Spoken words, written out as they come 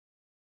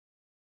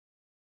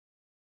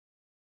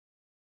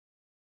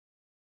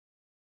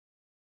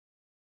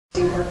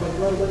Parkway,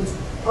 Lowlands,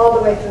 all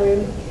the way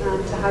through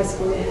to high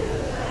school.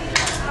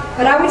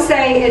 But I would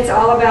say it's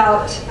all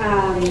about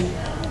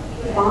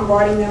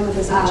bombarding them with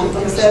as much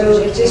information. So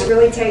it just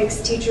really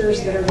takes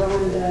teachers that are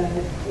willing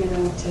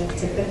to,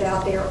 to put it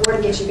out there, or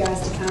to get you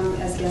guys to come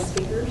as guest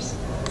speakers.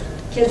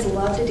 Kids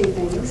love to do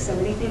things, so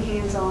anything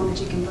hands-on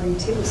that you can bring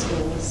to the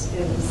schools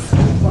is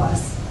a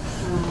plus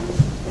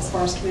as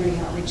far as community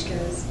outreach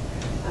goes.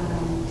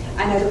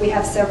 I know that we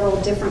have several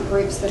different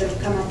groups that have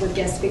come up with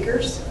guest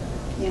speakers.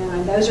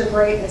 And those are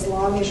great as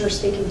long as you're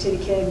speaking to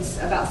the kids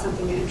about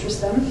something that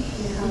interests them.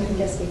 How many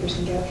guest speakers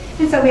can go.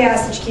 And so we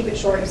ask that you keep it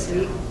short and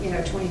sweet,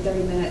 20,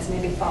 30 minutes,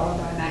 maybe followed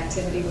by an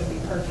activity would be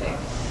perfect.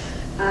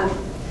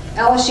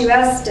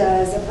 LSUS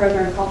does a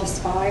program called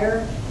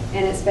Aspire,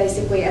 and it's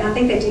basically, and I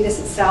think they do this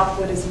at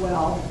Southwood as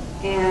well,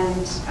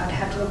 and I'd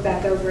have to look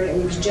back over it.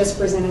 It was just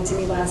presented to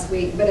me last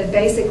week, but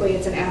basically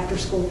it's an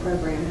after-school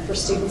program for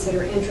students that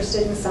are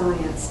interested in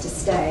science to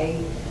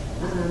stay,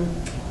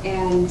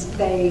 and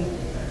they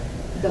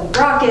build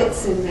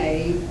rockets, and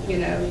they,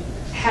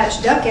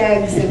 hatch duck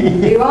eggs,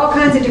 and do all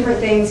kinds of different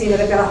things.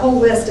 They've got a whole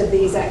list of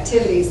these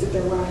activities that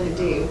they're willing to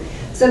do.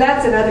 So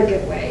that's another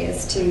good way,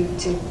 is to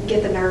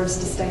get the nerves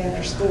to stay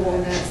after school,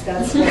 and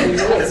that's what we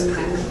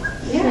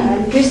do.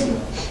 Yeah, because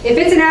if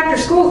it's an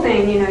after-school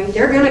thing,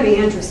 they're going to be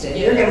interested.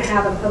 You're going to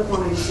have them hook,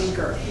 line, and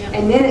sinker.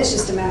 And then it's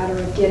just a matter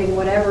of getting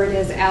whatever it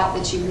is out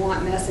that you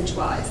want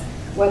message-wise,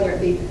 whether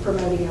it be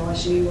promoting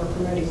LSU or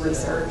promoting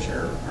research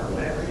or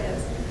whatever it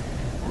is.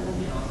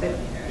 But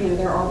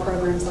there are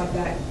programs like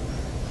that.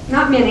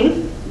 Not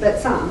many, but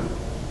some.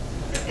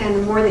 And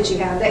the more that you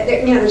have,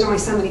 there's only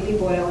so many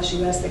people at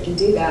LSUS that can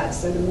do that.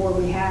 So the more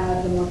we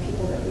have, the more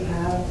people that we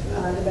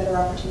have, the better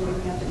opportunity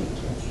we have to meet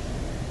kids.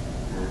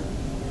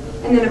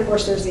 And then, of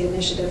course, there's the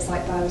initiatives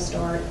like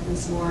BioStart and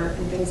SMART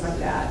and things like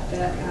that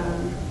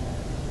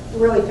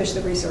really push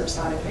the research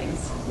side of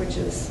things, which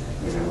is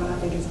what I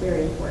think is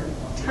very important.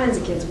 Tons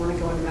of kids want to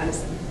go into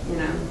medicine.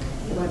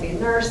 They want to be a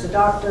nurse, a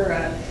doctor,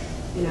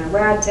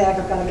 rad tech.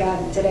 I've got a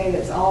guy today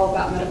that's all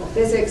about medical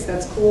physics.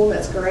 That's cool,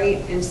 that's great.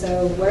 And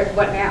so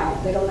what now?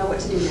 They don't know what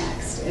to do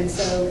next. And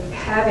so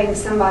having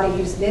somebody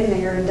who's been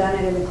there and done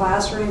it in the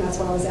classroom, that's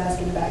why I was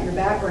asking about your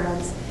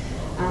backgrounds.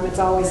 It's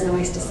always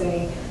nice to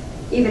say,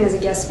 even as a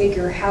guest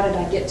speaker, how did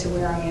I get to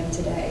where I am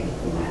today?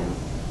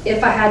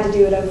 If I had to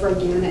do it over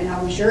again and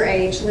I was your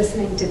age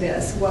listening to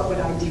this, what would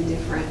I do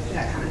different?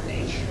 That kind of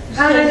thing.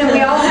 I know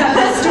we all have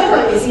those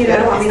stories,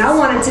 I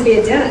wanted to be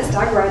a dentist.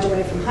 I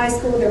graduated from high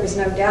school. There was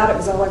no doubt. It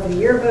was all over the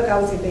yearbook. I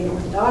was going to be an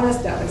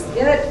orthodontist. That was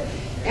it.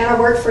 And I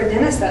worked for a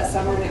dentist that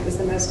summer, and it was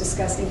the most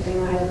disgusting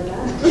thing I had ever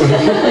done.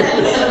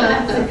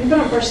 You're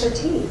going to brush their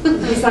teeth.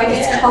 He's like,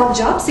 it's called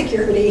job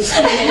security.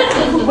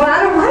 Well,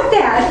 I don't like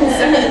that.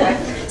 So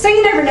anyway, so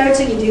you never know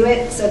till you do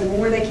it. So the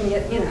more they can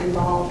get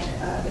involved,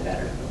 the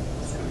better.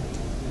 So.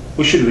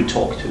 Who should we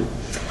talk to?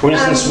 For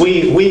instance,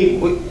 we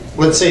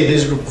let's say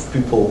this group of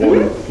people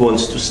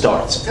wants to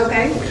start.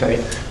 Okay. Okay.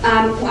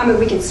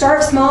 We can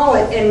start small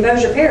in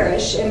Bossier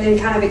Parish and then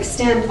kind of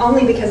extend,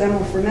 only because I'm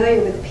more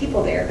familiar with the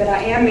people there. But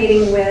I am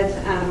meeting with,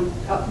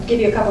 I'll give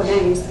you a couple of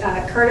names.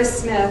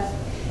 Curtis Smith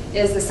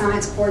is the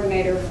science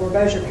coordinator for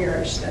Bossier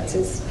Parish. That's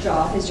his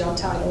job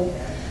title.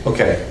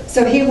 Okay.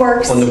 So he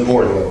works on the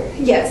board level.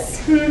 Yes.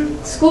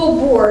 School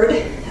board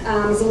is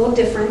a little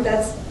different.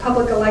 That's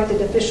public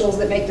elected officials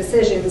that make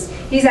decisions.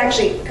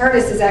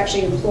 Curtis is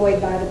actually employed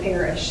by the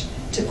parish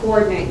to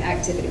coordinate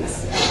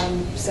activities,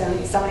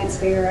 so science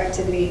fair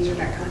activities or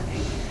that kind of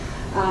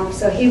thing.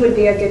 So he would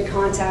be a good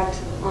contact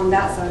on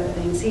that side of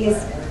things. He's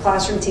a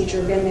classroom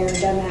teacher, been there,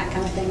 done that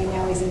kind of thing, and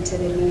now he's into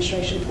the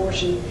administration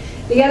portion.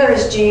 The other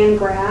is Jan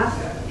Graff,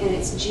 and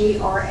it's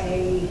Graf.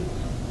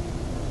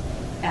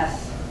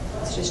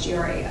 It's just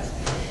Graf.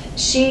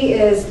 She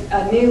is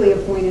a newly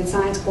appointed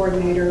science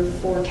coordinator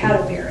for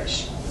Caddo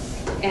Parish.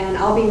 And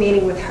I'll be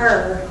meeting with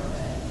her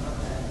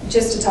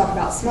just to talk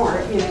about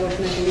SMART, if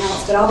nothing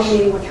else. But I'll be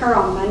meeting with her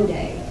on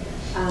Monday.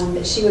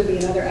 That she would be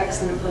another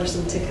excellent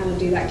person to kind of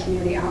do that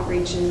community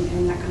outreach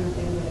and that kind of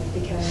thing with,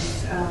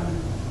 because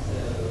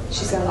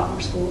she's got a lot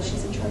more schools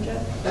she's in charge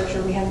of. I'm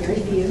sure we have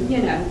very few,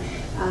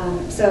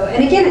 So,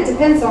 and again, it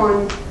depends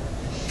on,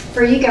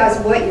 for you guys,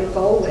 what your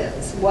goal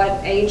is.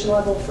 What age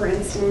level, for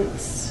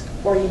instance,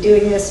 or are you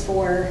doing this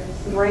for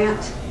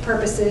grant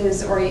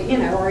purposes, or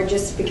or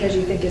just because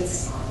you think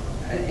it's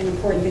an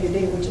important thing to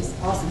do, which is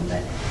awesome.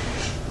 But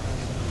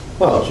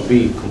well, to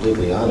be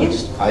completely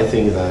honest, I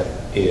think that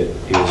it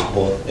is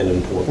both an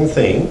important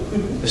thing.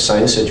 The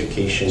science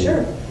education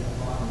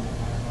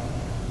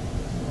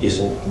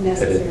isn't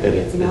at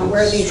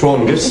its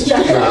strongest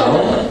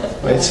now,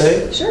 I'd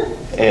say. Sure.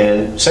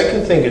 And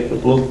second thing, it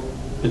would look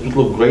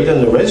great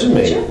on the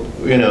resume. Sure.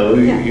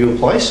 You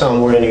apply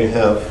somewhere and you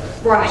have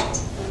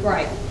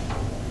right.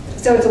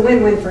 So it's a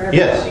win-win for everybody.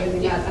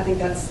 Yes. I think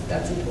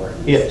that's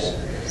important.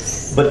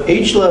 Yes. But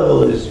age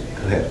level is,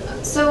 go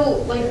ahead.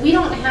 So, we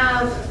don't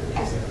have,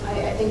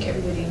 I think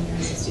everybody in here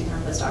is a student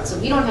on postdoc, so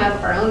we don't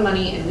have our own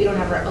money and we don't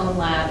have our own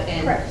lab.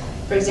 And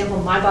for example,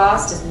 my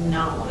boss does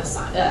not want to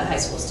sign a high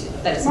school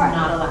student. That is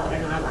not allowed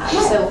in our lab.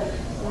 So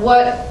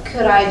what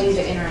could I do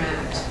to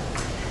interact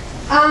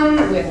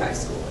with high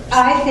schoolers?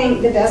 I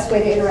think the best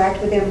way to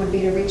interact with them would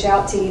be to reach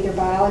out to either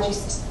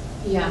biologists,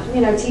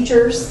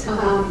 teachers.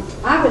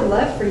 I would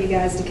love for you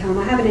guys to come.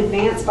 I have an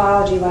advanced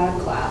biology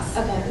lab class.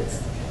 Okay.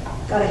 It's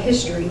got a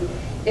history.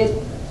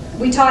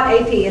 We taught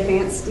AP,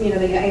 advanced, the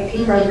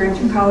AP program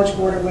through College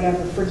Board or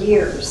whatever for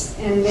years.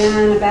 And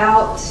then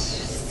about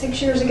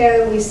 6 years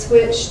ago, we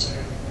switched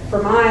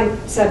for my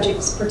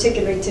subjects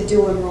particularly to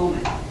dual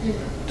enrollment.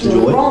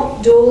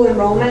 Dual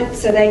enrollment,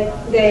 so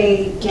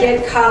they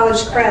get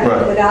college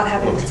credit without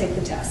having to take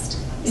the test.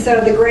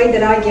 So the grade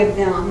that I give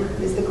them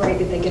is the grade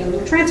that they get on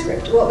their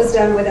transcript. What was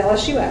done with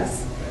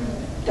LSUS,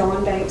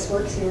 Dawn Banks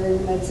works here,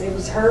 and it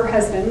was her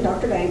husband,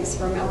 Dr. Banks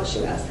from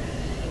LSUS.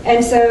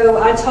 And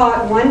so I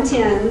taught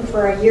 110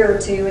 for a year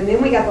or two, and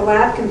then we got the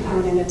lab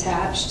component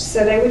attached,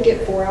 so they would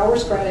get 4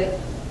 hours credit,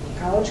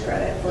 college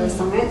credit, for a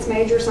science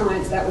major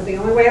science. That was the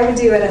only way I would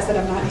do it. I said,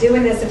 I'm not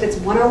doing this if it's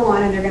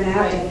 101 and they're going to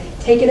have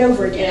to take it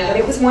over again. But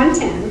it was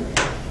 110,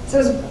 so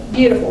it was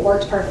beautiful,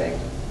 worked perfect.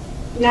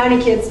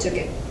 90 kids took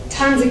it.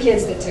 Tons of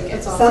kids that took it.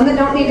 Awesome. Some that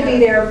don't need to be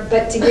there,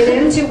 but to get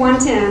into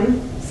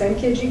 110, same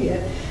kids you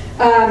get,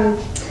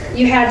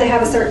 you had to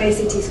have a certain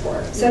ACT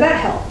score. So that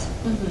helped.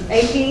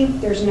 AP,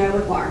 there's no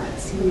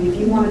requirements. I mean, if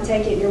you want to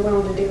take it, you're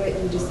willing to do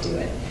it, you just do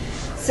it.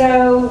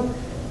 So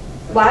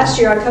last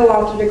year I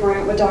co-authored a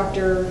grant with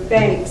Dr.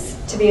 Banks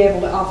to be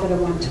able to offer the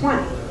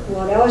 120.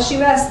 Well, at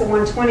LSUS, the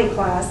 120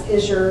 class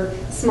is your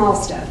small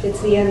stuff. It's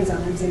the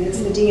enzymes, and it's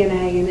the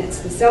DNA, and it's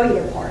the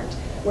cellular part,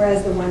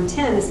 whereas the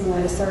 110 is more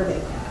of a survey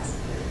class.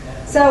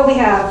 So we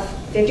have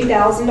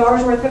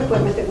 $50,000 worth of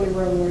equipment that we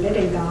were awarded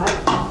and got.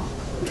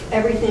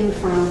 Everything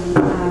from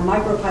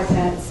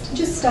micropipettes to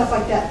just stuff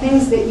like that,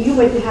 things that you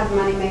wouldn't have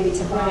money maybe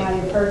to buy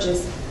and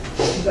purchase,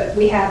 but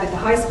we have at the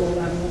high school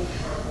level.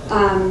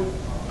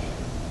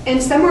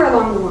 And somewhere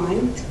along the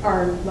line,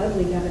 our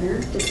lovely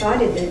governor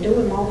decided that dual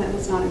enrollment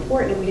was not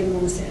important and we didn't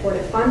want to support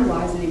it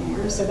fund-wise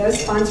anymore, so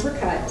those funds were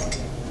cut.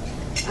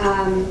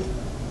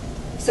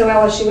 So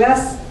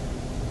LSUS,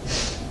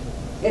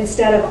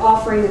 instead of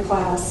offering the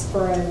class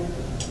for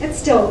it's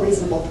still a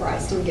reasonable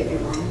price, don't get me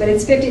wrong, but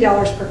it's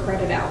 $50 per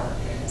credit hour.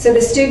 So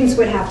the students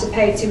would have to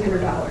pay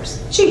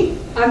 $200. Cheap,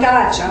 I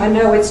gotcha, I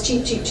know it's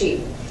cheap, cheap,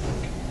 cheap.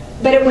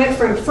 But it went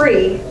from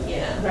free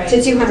to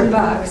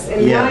 $200,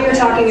 and now you're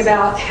talking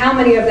about how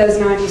many of those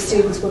 90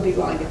 students would be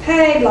willing to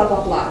pay, blah,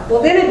 blah, blah.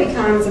 Well, then it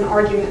becomes an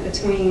argument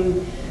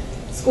between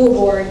school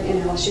board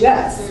and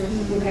LSUS.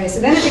 Okay, so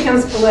then it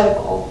becomes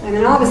political, and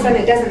then all of a sudden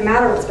it doesn't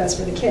matter what's best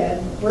for the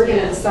kid. We're going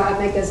to decide,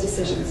 make those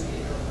decisions.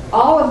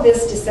 All of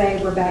this to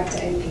say we're back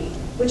to AP,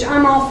 which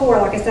I'm all for.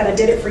 Like I said, I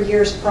did it for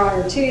years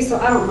prior too, so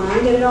I don't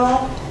mind it at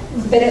all.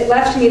 But it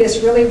left me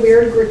this really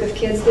weird group of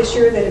kids this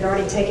year that had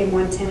already taken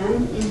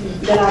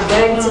 110, that I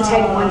begged to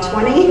take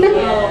 120.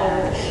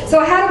 So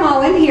I had them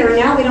all in here, and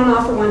now we don't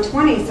offer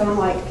 120, so I'm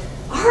like,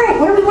 all right,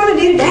 what do we want to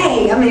do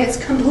today? I mean, it's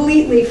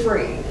completely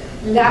free.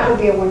 That would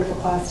be a wonderful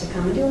class to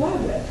come and do a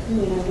lab with.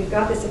 You know, we've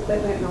got this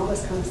equipment and all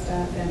this kind of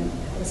stuff, and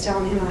I was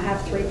telling him I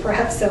have 3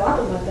 preps, so I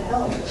would love the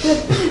help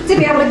to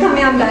be able to come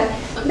in. But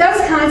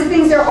those kinds of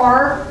things, there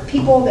are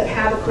people that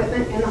have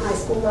equipment in the high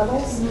school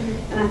levels,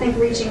 and I think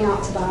reaching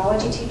out to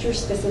biology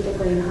teachers,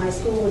 specifically in high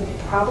school, would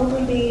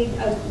probably be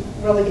a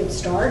really good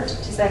start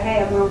to say,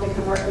 hey, I'm willing to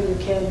come work with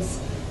your kids,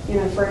 you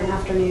know, for an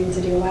afternoon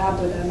to do a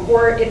lab with them,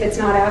 or if it's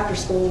not after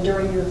school,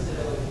 during your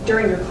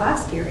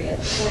class period.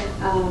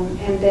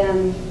 And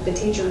then the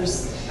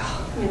teachers,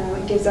 you know,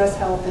 it gives us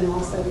help, and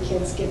also the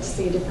kids get to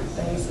see a different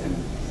face, and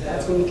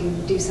that's when you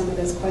can do some of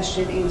those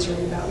question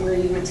answering about where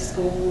you went to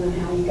school and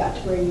how you got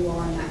to where you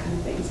are and that kind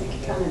of thing. So you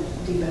can kind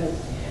of do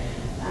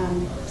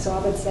both. So I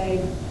would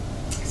say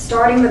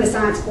starting with the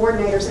science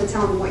coordinators and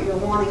telling them what you're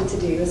wanting to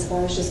do as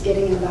far as just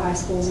getting into the high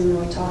schools and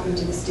really talking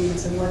to the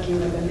students and working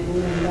with them,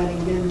 and then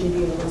letting them give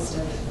you a list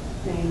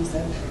of names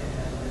of.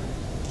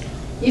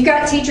 You've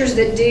got teachers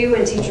that do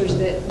and teachers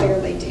that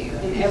barely do,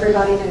 and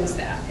everybody knows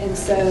that. And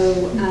so,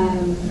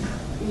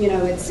 you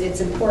know,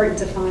 it's important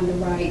to find the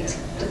right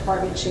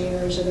department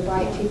chairs or the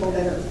right people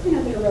that are, you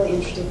know, that are really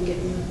interested in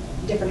getting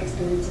different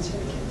experiences for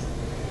the kids,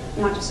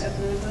 not just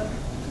opening it up.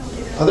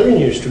 Are there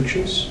any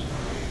restrictions?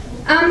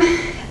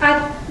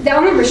 The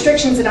only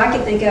restrictions that I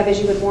could think of is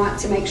you would want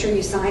to make sure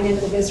you sign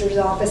into the visitor's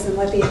office and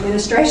let the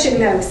administration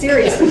know.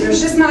 Seriously,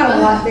 there's just not a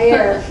lot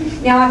there.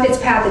 Now, if it's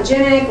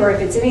pathogenic or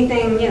if it's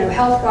anything, you know,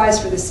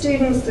 health-wise for the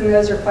students, then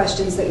those are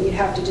questions that you'd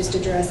have to just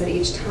address at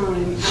each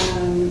time.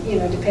 You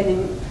know,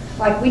 depending,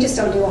 like we just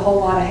don't do a whole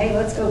lot of, hey,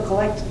 let's go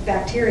collect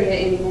bacteria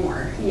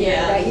anymore. You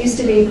know, that used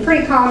to be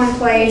pretty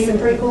commonplace and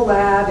pretty cool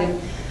lab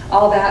and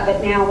all that,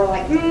 but now we're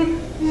like,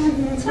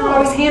 it's not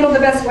always handled the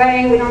best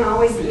way. We don't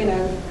always, you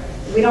know,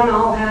 we don't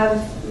all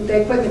have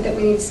the equipment that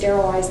we need to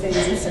sterilize things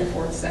and so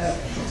forth.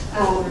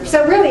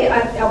 So really,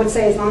 I would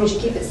say as long as you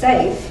keep it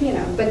safe, you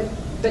know.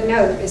 But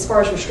no, as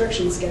far as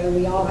restrictions go,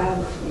 we all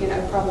have, you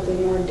know, probably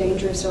more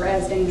dangerous or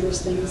as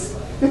dangerous things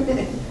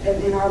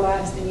in our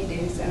lives than you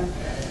do. So.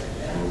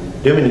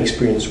 Do you have any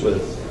experience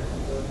with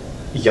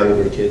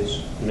younger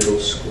kids, middle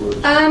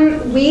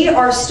schoolers? We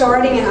are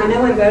starting, and I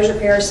know in Bossier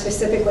Parish,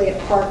 specifically at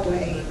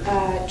Parkway,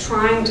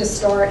 trying to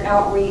start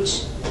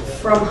outreach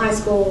from high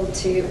school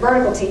to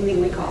vertical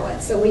teaming, we call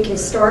it. So we can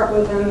start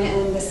with them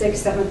in the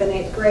 6th, 7th, and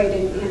 8th grade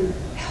and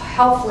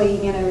hopefully,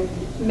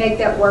 make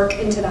that work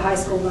into the high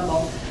school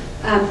level.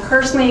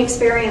 Personally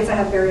experience, I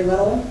have very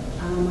little.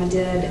 I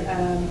did,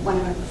 when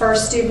I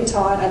first student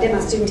taught, I did my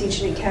student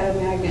teaching at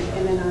Caddo Magnet,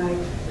 and then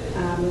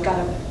I got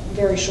a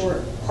very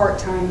short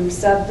part-time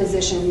sub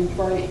position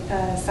for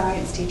a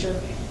science teacher.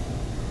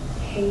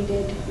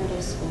 Hated middle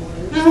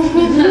schoolers.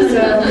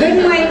 So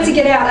couldn't wait to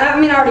get out. I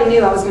already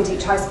knew I was going to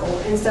teach high school,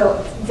 and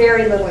so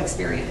very little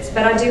experience.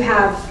 But I do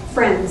have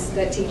friends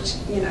that teach,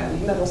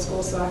 middle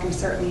school, so I can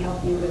certainly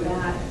help you with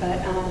that.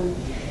 But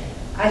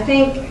I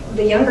think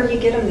the younger you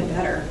get them, the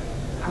better.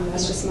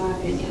 That's just my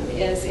opinion.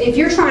 Is if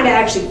you're trying to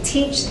actually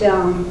teach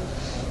them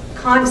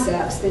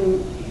concepts,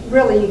 then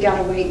really you got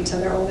to wait until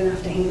they're old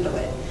enough to handle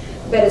it.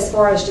 But as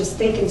far as just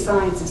thinking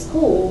science is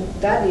cool,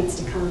 that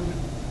needs to come,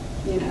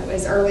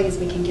 as early as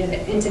we can get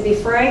it. And to be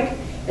frank,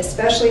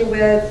 especially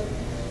with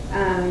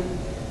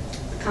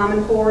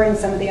Common Core and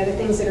some of the other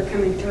things that are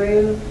coming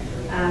through,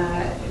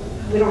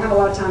 we don't have a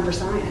lot of time for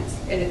science.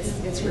 And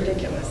it's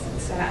ridiculous.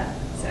 It's sad.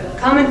 So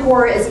Common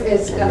Core is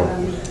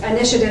an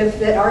initiative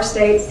that our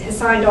state has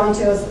signed on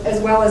to,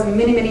 as well as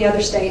many, many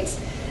other states,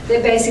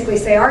 that basically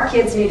say our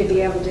kids need to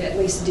be able to at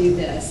least do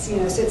this.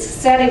 So it's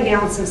setting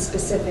down some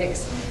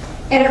specifics.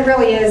 And it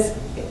really is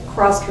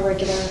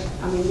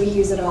cross-curricular. We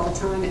use it all the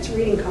time. It's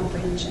reading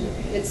comprehension.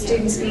 It's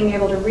students being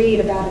able to read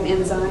about an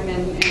enzyme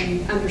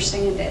and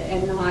understand it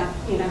and not,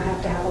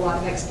 have to have a lot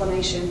of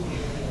explanation.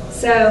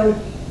 So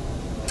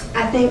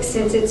I think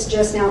since it's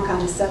just now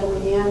kind of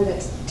settling in,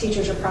 that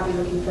teachers are probably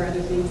looking for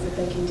other things that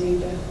they can do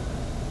to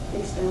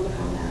expand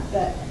upon that.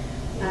 But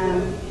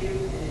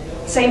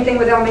same thing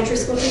with elementary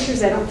school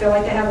teachers. They don't feel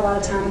like they have a lot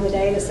of time in the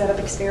day to set up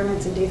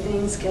experiments and do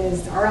things,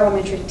 because our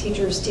elementary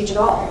teachers teach it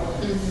all.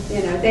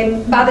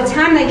 They, by the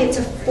time they get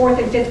to 4th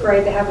and 5th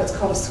grade, they have what's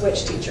called a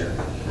switch teacher.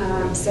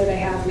 So they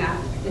have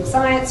math and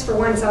science for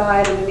one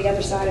side, and then the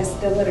other side is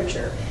the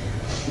literature.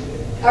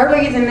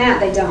 Earlier than that,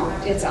 they don't.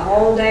 It's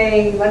all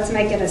day, let's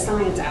make it a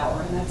science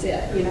hour, and that's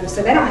it.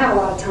 So they don't have a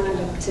lot of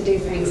time to do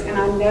things, and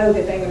I know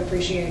that they would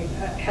appreciate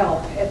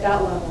help at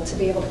that level to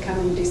be able to come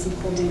and do some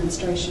cool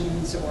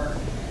demonstrations or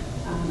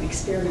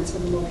experiments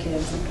with the little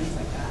kids and things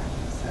like that.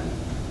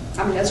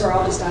 So, those are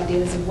all just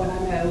ideas of what I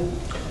know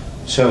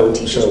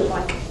teachers would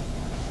like.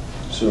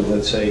 So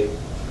let's say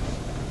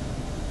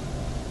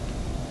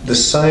the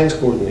science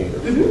coordinator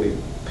for the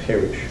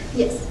parish.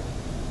 Yes.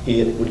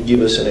 It would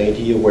give us an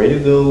idea where to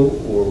go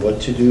or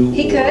what to do?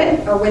 He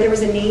could, or where there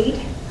was a need,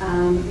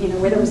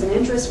 where there was an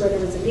interest, where there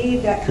was a need,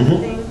 that kind of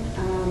thing.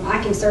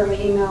 I can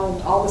certainly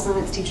email all the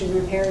science teachers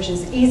in the parish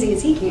as easy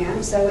as he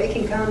can, so it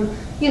can come,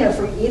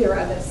 from either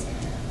of us.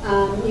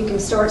 You can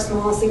start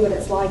small, see what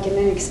it's like, and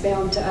then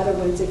expand to other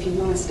ones if you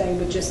want to stay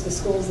with just the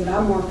schools that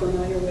I'm more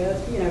familiar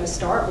with, to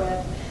start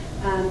with.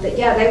 But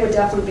yeah, they would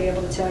definitely be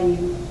able to tell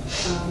you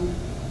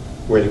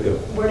where to go,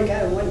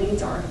 what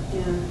needs are.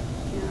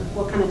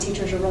 What kind of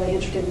teachers are really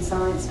interested in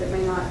science but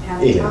may not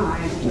have the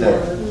time, or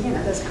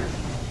those kind of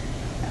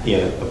things.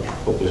 Yeah,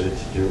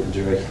 opposite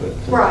directly.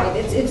 Right.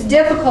 It's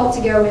difficult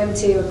to go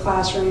into a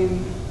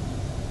classroom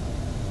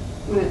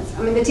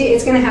when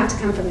it's going to have to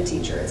come from the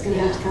teacher. It's going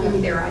to have to kind of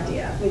be their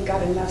idea. We've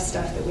got enough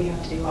stuff that we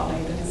have to do all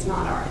day that it's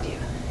not our idea.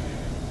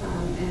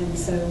 And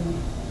so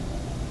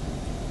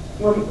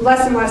we're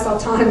less and less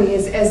autonomy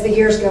as the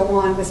years go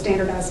on with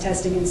standardized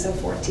testing and so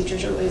forth.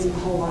 Teachers are losing a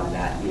whole lot of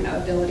that,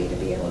 ability to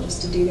be able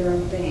just to do their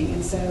own thing.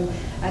 And so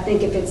I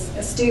think if it's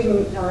a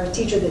student or a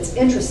teacher that's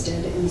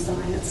interested in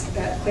science,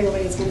 that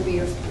clearly is going to be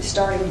your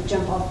starting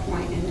jump-off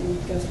point, and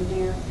then go from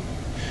there.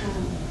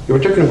 You were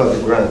talking about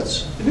the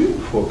grants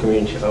for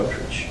community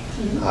outreach.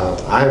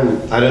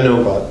 I don't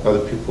know about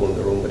other people in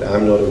the room, but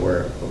I'm not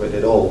aware of it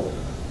at all.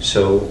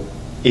 So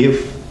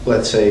if,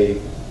 let's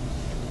say,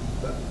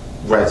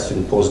 grad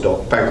student,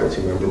 postdoc,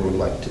 faculty member would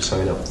like to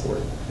sign up for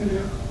it,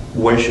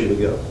 where should we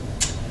go?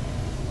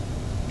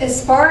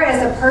 As far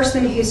as a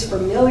person who's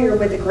familiar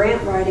with the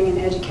grant writing and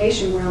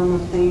education realm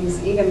of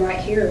things, even right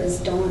here is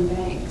Dawn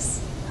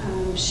Banks.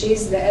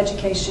 She's the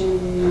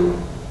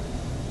education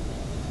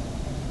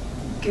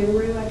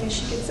guru, I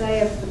guess you could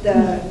say, of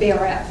the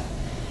BRF.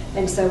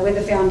 And so with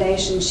the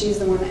foundation, she's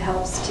the one that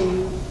helps to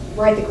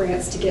write the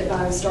grants to get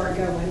by and start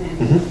going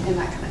and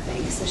that kind of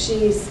thing. So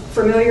she's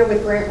familiar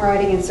with grant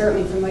writing and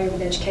certainly familiar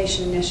with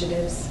education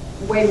initiatives,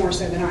 way more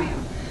so than I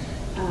am.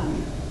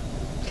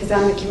 Because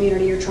I'm the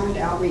community you're trying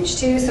to outreach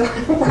to, so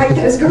I don't write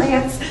those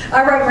grants.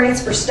 I write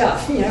grants for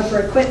stuff, for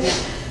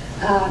equipment.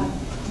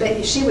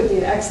 But she would be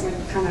an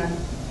excellent kind of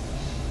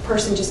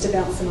person just to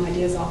bounce some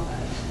ideas off of.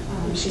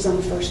 She's on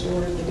the first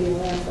board of the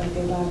BLF, right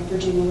there by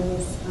Virginia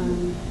Lewis.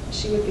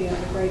 She would be a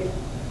great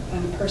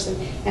person.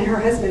 And her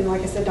husband,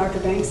 like I said, Dr.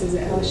 Banks, is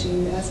an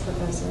LSUHSC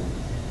professor.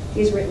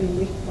 He's written,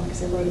 like I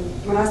said,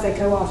 when I say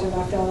co-authored,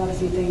 I filled out a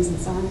few things and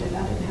signed it.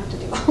 I didn't have to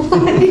do all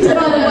that. He did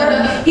all the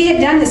work. He had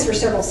done this for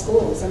several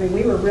schools. I mean,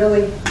 we were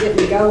really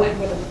getting going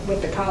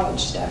with the college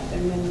stuff.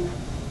 And then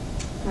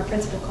my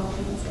principal called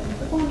me and said,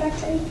 we're going back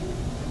to AP.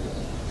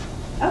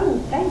 Oh,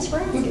 thanks for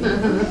asking.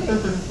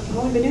 I've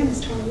only been doing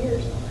this 20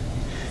 years.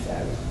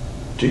 So.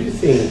 Do you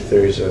think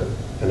there's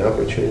an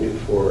opportunity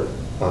for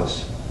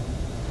us,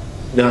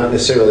 not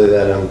necessarily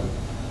that I'm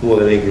more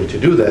than eager to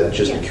do that,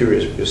 just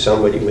curious because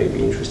somebody may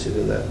be interested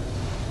in that,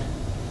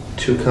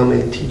 to come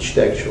and teach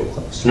the actual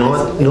class?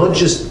 Not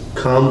just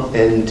come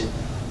and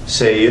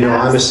say,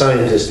 I'm a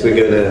scientist, we're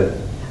going to...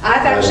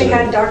 I've actually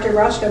had Dr.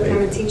 Rochko come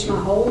and teach my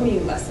whole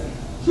immune lesson.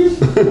 You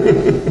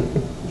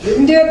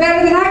can do it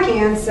better than I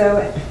can,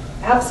 so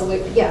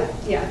absolutely, yeah,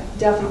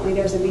 definitely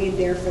there's a need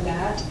there for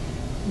that.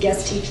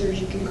 Guest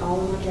teachers, you can call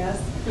them, I guess.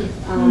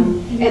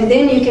 And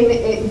then you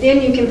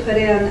can put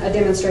in a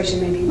demonstration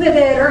maybe with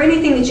it, or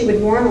anything that you would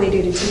normally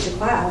do to teach a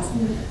class.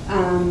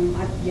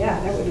 Yeah,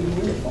 that would be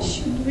wonderful.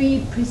 Should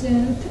we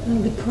present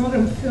the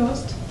program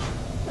first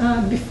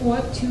before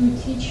to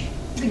teach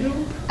the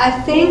group? I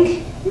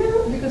think,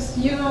 no. Because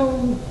you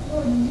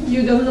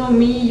don't know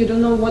me, you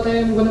don't know what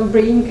I'm going to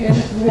bring. And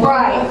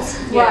right.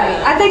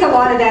 I think a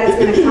lot of that is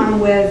going to come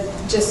with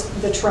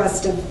just the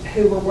trust of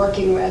who we're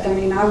working with. I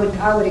mean, I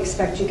would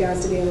expect you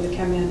guys to be able to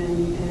come in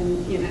and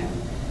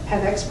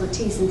have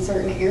expertise in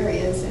certain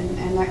areas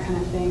and that kind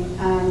of thing.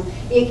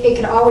 It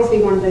could always be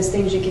one of those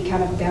things you could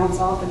kind of bounce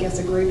off against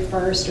a group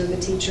first, or the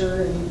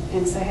teacher,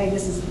 and say, hey,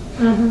 this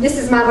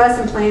is my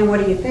lesson plan, what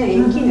do you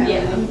think?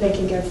 They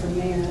can go from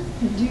there.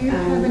 Do you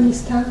have any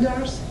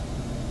standards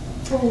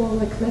for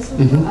like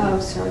lesson plans? Oh,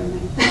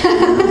 certainly.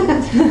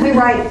 We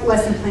write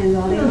lesson plans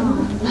all day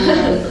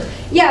long.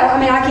 Yeah, I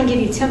mean, I can give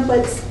you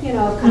templates,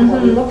 of kind of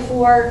what we look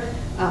for.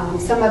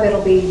 Some of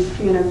it'll be,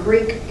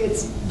 Greek.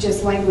 It's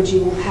just language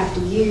you won't have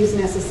to use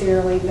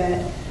necessarily.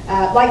 But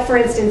like, for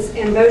instance,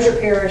 in Bossier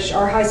Parish,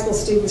 our high school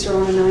students are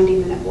on a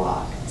 90-minute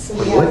block. So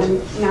we have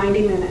them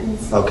 90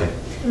 minutes. Okay.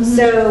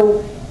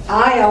 So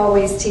I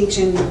always teach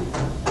in,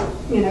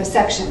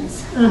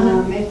 sections.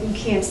 If you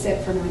can't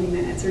sit for 90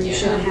 minutes, or you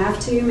shouldn't have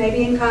to.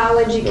 Maybe in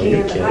college you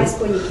can, but high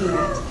school you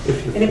can't.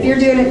 And if you're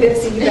doing it,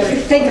 Bitsy, you better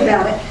think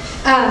about it.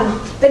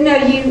 But no,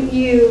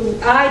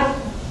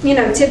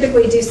 I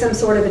typically do some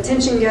sort of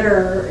attention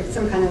getter or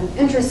some kind of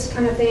interest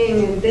kind of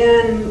thing, and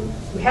then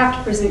we have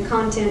to present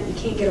content. You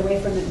can't get away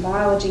from it in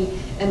biology,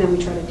 and then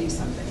we try to do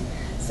something.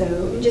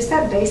 So just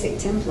that basic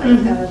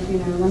template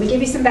of, let me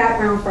give you some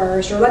background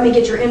first, or let me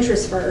get your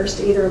interest first,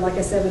 either, like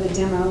I said, with a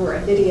demo or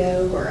a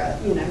video or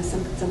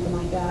something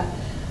like that.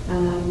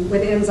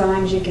 With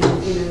enzymes, you can,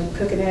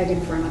 cook an egg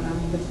in front of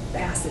them with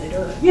acid,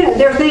 or,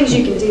 there are things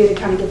you can do to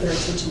kind of get their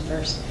attention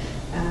first.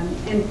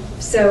 And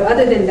so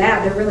other than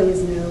that, there really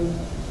is no,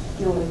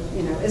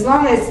 as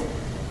long as,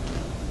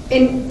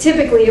 and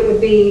typically it would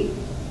be,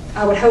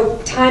 I would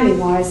hope,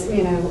 timing-wise,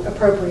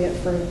 appropriate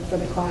for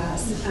the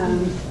class.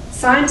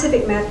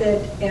 Scientific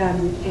method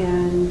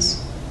and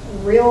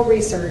real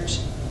research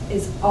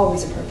is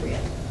always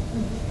appropriate.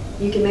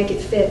 You can make it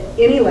fit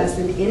any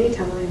lesson, any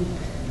time,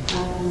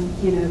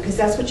 because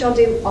that's what y'all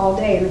do all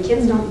day, and the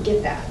kids don't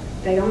get that.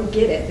 They don't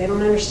get it. They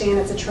don't understand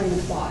it's a train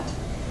of thought.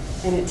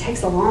 And it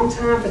takes a long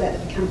time for that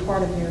to become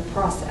part of their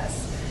process.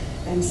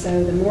 And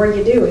so the more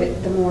you do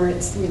it, the more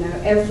it's,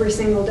 every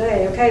single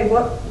day, okay,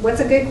 what's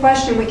a good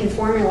question we can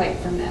formulate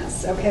from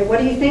this? Okay, what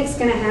do you think is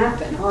going to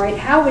happen? All right,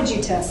 how would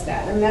you test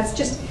that? I mean, that's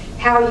just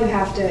how you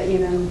have to,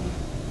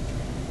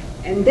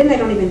 and then they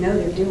don't even know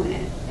they're doing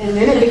it. And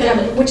then it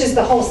becomes, which is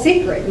the whole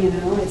secret,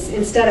 it's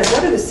instead of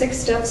what are the 6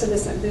 steps of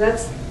this,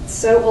 that's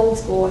so old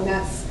school, and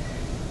that's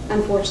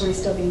unfortunately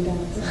still being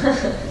done.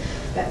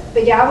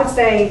 But yeah, I would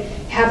say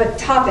have a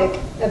topic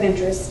of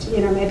interest,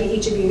 maybe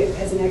each of you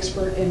as an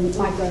expert in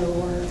micro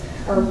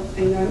or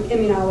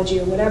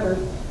immunology or whatever,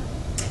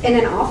 and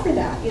then offer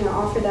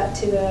that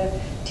to the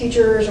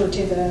teachers or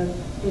to the,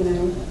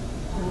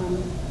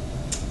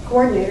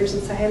 coordinators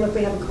and say, hey, look,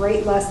 we have a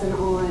great lesson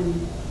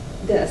on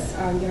this.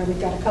 We've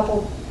got a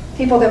couple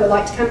people that would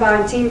like to come by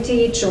and team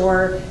teach,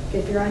 or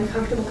if you're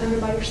uncomfortable coming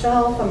by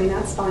yourself, I mean,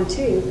 that's fine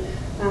too.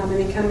 And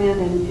then come in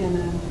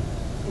and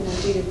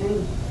do your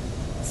thing.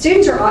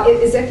 Students are,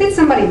 if it's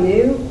somebody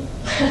new,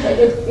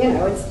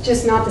 it's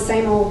just not the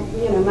same old,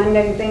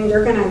 mundane thing,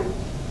 they're going to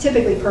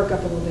typically perk up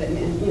a little bit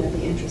and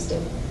be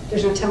interested.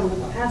 There's no telling what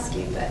they'll ask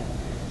you, but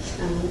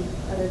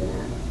other than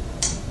that.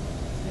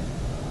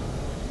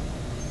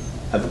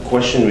 I have a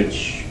question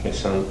which may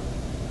sound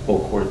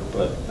awkward,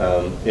 but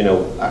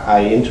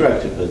I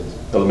interacted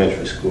with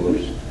elementary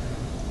schoolers,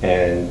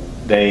 and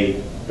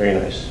they very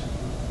nice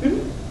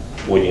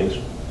audience,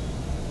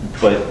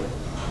 but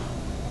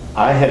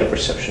I had a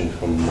perception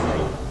from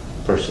my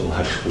personal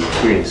high school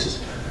experiences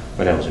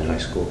when I was in high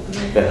school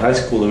that high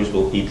schoolers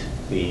will eat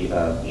the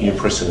new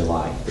person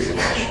alive pretty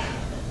much.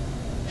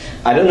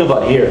 I don't know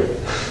about here.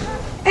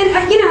 And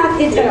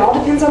it all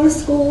depends on the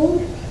school.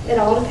 It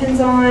all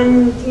depends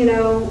on,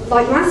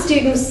 like my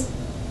students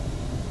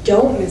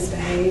don't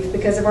misbehave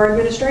because of our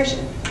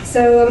administration.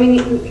 So, I mean,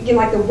 again,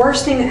 like the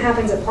worst thing that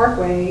happens at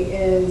Parkway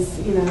is,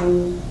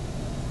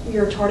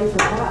 you're tardy for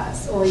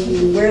class, or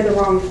you wear the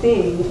wrong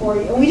thing, or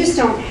we just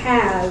don't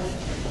have,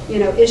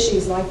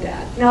 issues like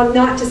that. Now,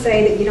 not to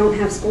say that you don't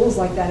have schools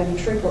like that in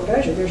Shreveport,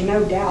 Bossier. There's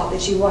no doubt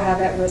that you will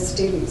have at-risk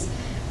students.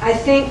 I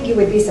think you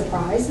would be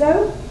surprised,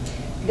 though,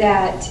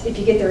 that if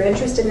you get their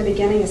interest in the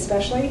beginning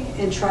especially,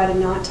 and try to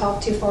not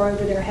talk too far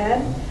over their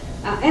head,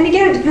 and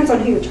again, it depends on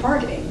who you're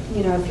targeting.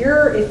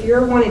 If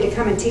you're wanting to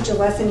come and teach a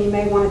lesson, you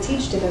may want to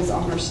teach to those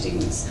honor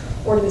students,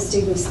 or to the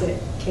students that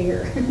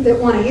care, that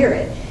want to hear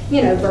it,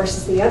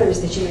 versus the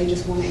others that you may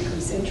just want to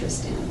increase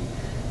interest in.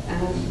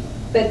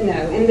 But no,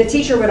 and the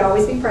teacher would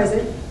always be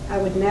present. I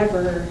would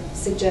never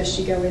suggest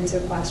you go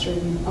into a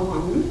classroom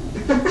alone.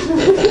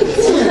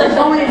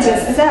 Only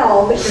to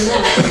sell, but you're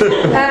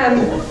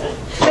not.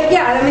 But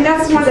yeah, I mean,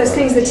 that's one of those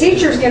things. The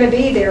teacher's going to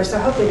be there, so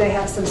hopefully they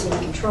have some sort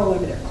of control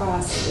over their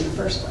class in the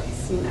first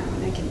place, and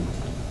they can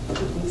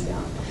keep things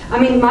down. I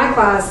mean, my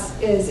class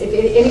is, if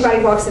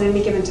anybody walks in at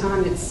any given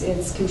time,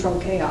 it's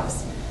controlled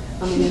chaos.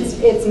 I mean,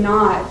 it's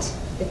not,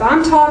 if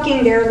I'm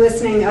talking, they're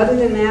listening. Other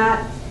than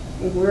that,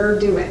 we're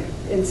doing.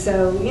 And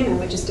so,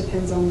 it just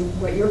depends on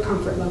what your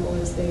comfort level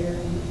is there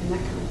and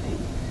that kind of thing.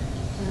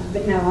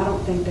 But no, I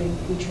don't think they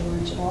eat your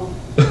lunch at all.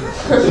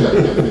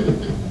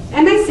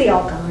 And they see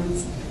all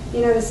kinds.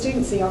 The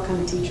students see all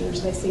kinds of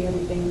teachers. They see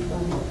everything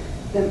from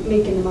the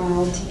meek and the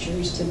mild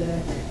teachers to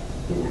the,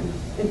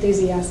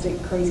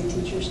 enthusiastic, crazy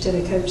teachers to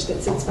the coach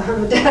that sits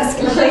behind the desk.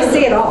 They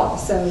see it all.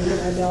 So,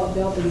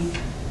 they'll be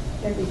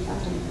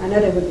fine. I know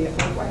they would be at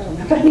Parkway. I don't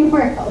know about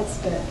anywhere else,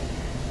 but.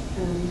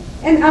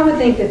 And I would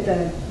think that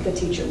the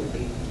teacher would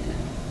be,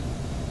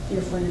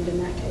 your friend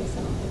in that case.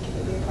 I don't think it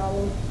would be a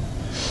problem.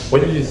 Why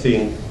did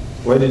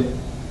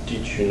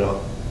you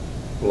not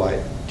like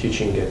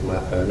teaching at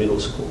middle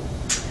school?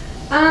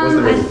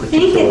 I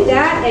think at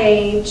that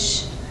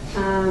age,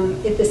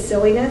 it's the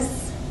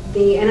silliness,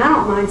 and I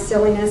don't mind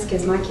silliness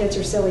because my kids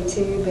are silly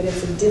too, but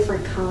it's a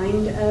different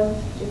kind of,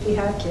 if you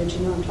have kids,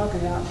 you know what I'm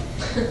talking about.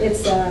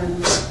 It's,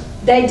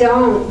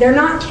 they're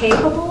not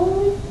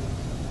capable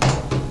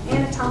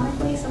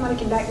anatomically, somebody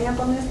can back me up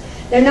on this.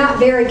 They're not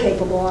very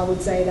capable, I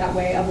would say that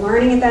way, of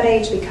learning at that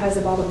age because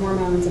of all the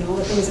hormones and all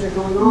the things that are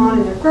going on,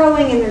 and they're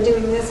growing and they're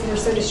doing this and they're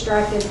so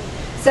distracted.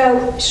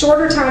 So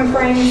shorter time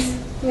frames,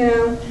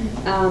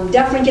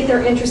 definitely get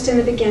their interest in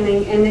the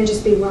beginning, and then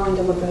just be willing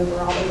to look over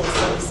all the little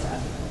silly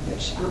stuff,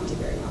 which I don't do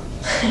very well.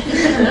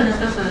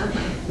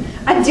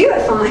 I do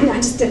it fine, I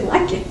just didn't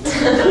like it.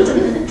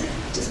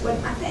 Just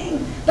wasn't my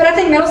thing. But I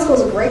think middle school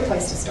is a great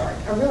place to start.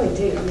 I really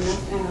do. I mean,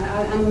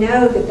 I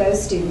know that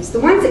those students, the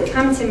ones that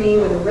come to me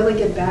with a really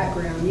good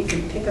background, you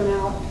can pick them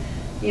out.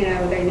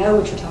 They know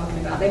what you're talking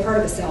about. They've heard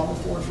of a cell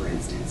before, for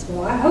instance.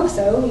 Well, I hope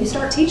so. You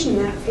start teaching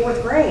that in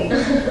 4th grade.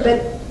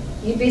 But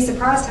you'd be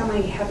surprised how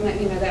many haven't,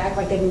 they act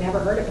like they've never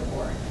heard it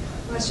before.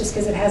 Well, that's just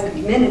because it hasn't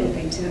meant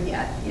anything to them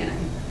yet,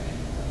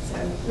 So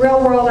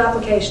real world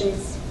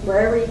applications,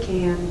 wherever you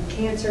can.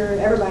 Cancer,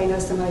 everybody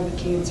knows somebody with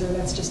cancer.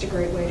 That's just a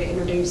great way to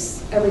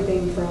introduce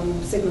everything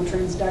from signal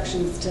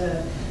transductions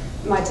to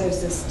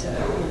mitosis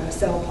to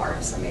cell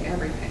parts. I mean,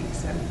 everything.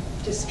 So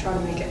just try to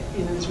make it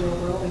as real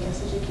world, I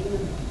guess, as you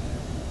can.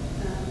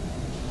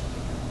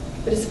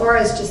 But as far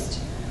as just,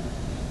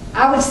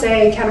 I would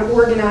say, kind of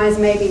organize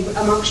maybe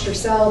amongst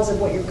yourselves of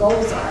what your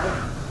goals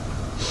are.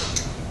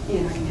 I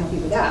can help you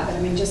with that. But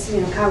I mean, just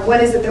kind of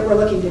what is it that we're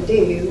looking to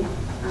do?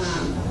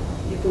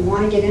 If we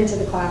want to get into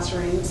the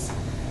classrooms,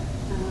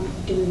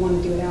 do we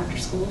want to do it after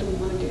school? Do we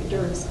want to do it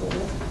during school?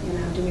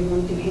 Do we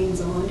want to do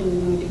hands-on? Do we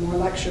want to do more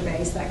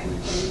lecture-based, that kind of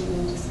thing, and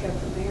then just go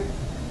from there?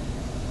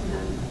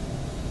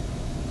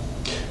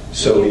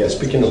 So yeah,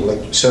 speaking of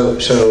lecture,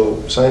 so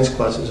science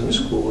classes in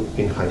school,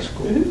 in high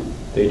school,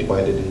 they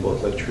divided in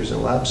both lectures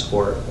and labs,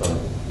 or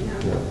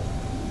no.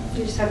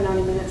 You just have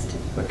 90 minutes to.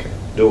 Okay,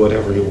 do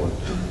whatever you want.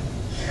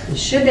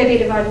 Should they be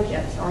divided?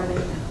 Yes. Are they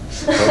now?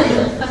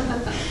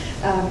 Okay.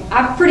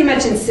 I pretty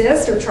much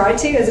insist, or try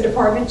to, as a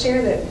department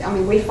chair, that,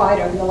 we fight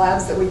over the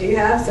labs that we do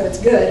have, so it's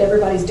good,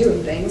 everybody's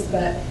doing things,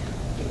 but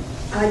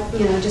I,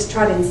 just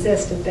try to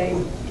insist that they,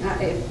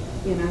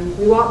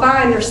 we walk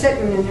by and they're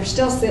sitting, and they're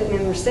still sitting,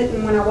 and they're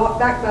sitting when I walk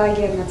back by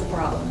again, that's a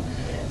problem.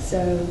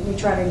 So we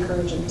try to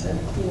encourage them to,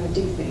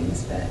 do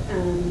things, but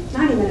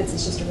 90 minutes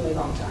is just a really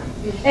long time.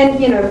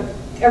 And,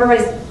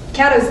 everybody's,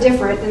 Caddo's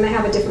different, and they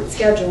have a different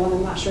schedule, and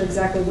I'm not sure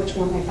exactly which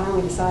one they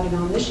finally decided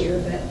on this year,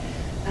 but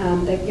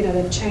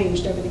they've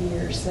changed over the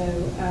years. So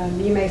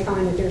you may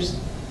find that there's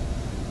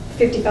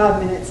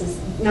 55 minutes is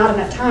not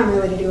enough time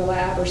really to do a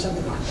lab or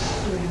something like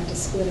that. You may have to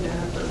split it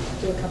up or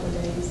do a couple of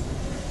days.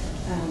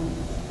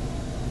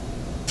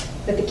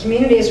 But the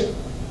community is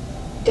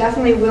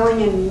definitely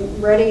willing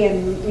and ready,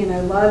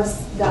 and loves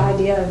the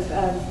idea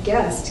of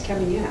guests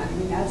coming in.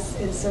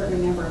 It's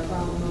certainly never a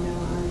problem on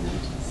our end.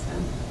 So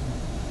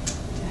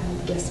to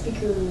have guest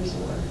speakers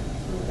or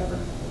whatever.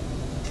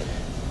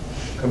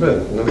 I have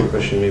another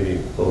question, maybe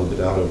a little bit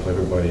out of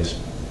everybody's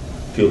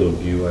field of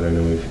view. I don't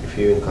know if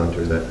you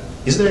encounter that.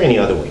 Is there any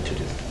other way to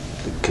do it?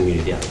 the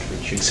community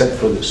outreach, except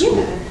for the school?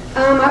 Yeah.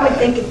 I would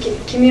think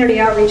of community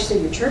outreach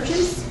through your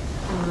churches.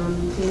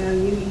 You know,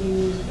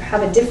 you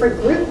have a different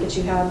group, but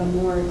you have a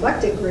more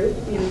eclectic group,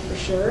 you know, for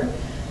sure.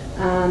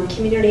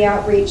 Community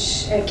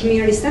outreach at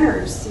community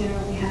centers. You know,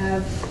 we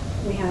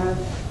have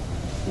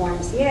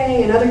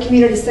YMCA and other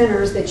community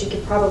centers that you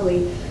could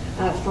probably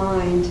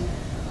find,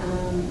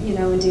 you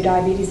know, and do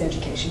diabetes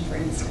education, for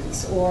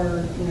instance,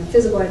 or, you know,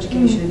 physical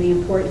education and the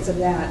importance of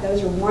that.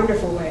 Those are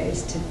wonderful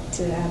ways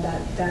to have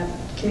that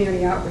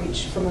community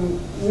outreach from a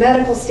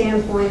medical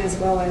standpoint as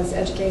well as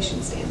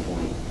education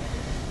standpoint.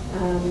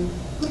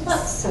 What about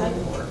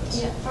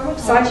Sideport? Yeah,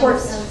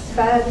 Sideport's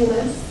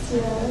fabulous.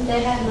 Yeah.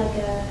 They had like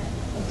a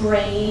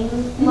brain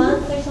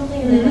month or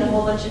something, and they had a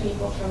whole bunch of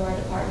people from our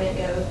department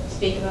go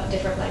speak about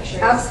different lectures.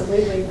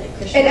 Absolutely. Like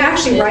Christian And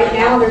actually, right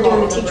now, they're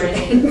doing a teacher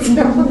thing.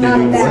 So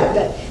not that,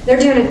 but they're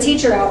doing a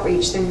teacher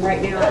outreach thing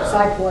right now at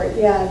Sideport.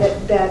 Yeah,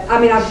 I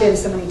mean, I've been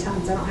so many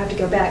times, I don't have to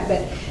go back,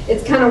 but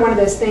it's kind of one of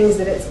those things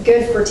that it's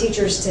good for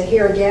teachers to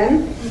hear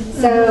again.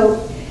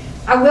 So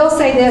I will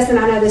say this, and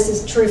I know this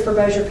is true for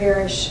Bossier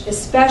Parish,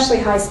 especially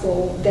high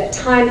school, that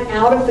time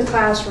out of the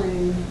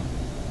classroom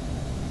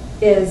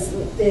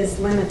is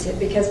limited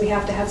because we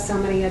have to have so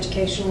many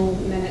educational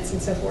minutes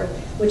and so forth,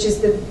 which is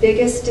the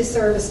biggest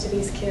disservice to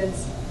these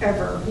kids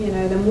ever. You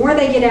know, the more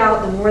they get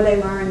out, the more they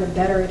learn, the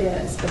better it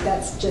is. But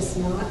that's just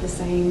not the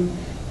same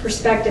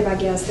perspective, I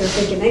guess. They're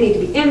thinking they need to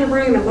be in the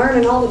room and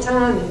learning all the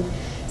time. And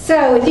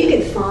so if you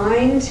could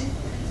find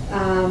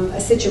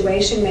a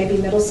situation, maybe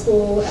middle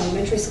school,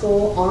 elementary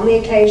school, on the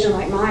occasion,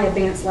 like my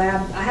advanced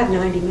lab, I have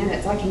 90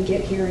 minutes. I can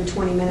get here in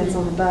 20 minutes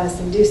on the bus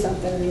and do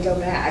something and then go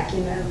back, you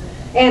know.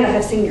 And I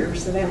have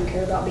seniors, so they don't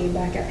care about being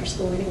back after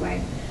school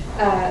anyway.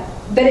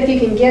 But if you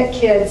can get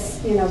kids,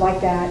 you know,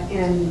 like that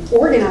and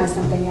organize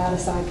something out of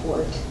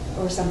Sideport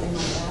or something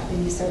like that,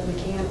 then you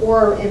certainly can.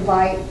 Or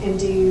invite and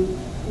do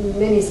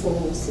mini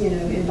schools, you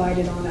know,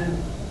 invited on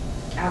an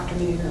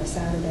afternoon or a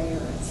Saturday or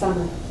a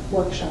summer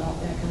workshop,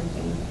 that kind of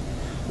thing.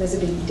 Those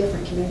would be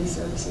different community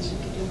services you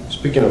could do.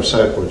 Speaking of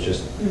Sideport,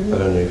 just, I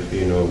don't know if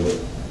you know, but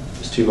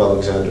Steve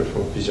Alexander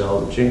from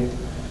physiology,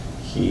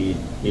 he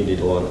did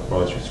a lot of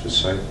projects with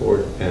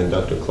Sideport, and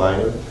Dr.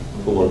 Kleiner,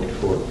 who worked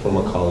for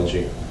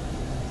pharmacology,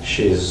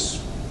 she knows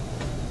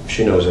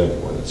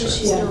everyone at So Sideport.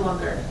 she's no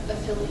longer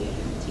affiliated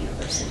with the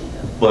university,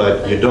 though.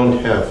 But you don't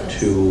have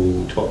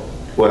to talk,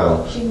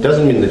 well,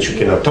 doesn't mean that you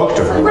cannot talk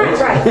to her, Right,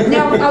 right? right.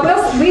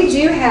 Now, we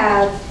do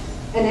have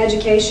an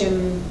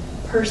education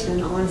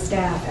person on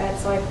staff at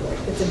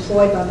Sideport that's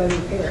employed by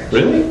Bossier Parish.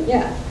 Really?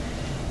 Yeah.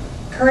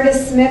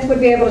 Curtis Smith would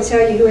be able to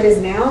tell you who it is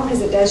now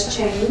because it does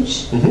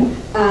change.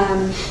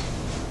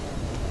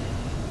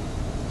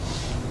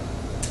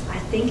 I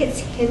think it's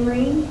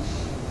Henry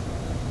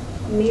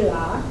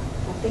Mila.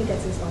 I think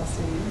that's his last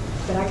name,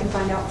 but I can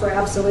find out for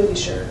absolutely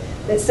sure.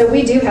 So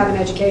we do have an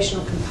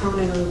educational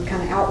component or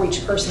kind of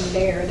outreach person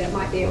there that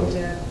might be able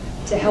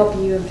to help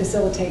you and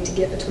facilitate to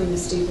get between the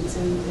students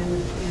and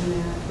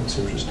that. That's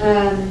interesting.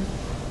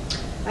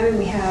 I mean,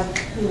 we have,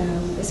 you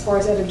know, as far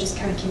as other just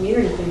kind of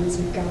community things,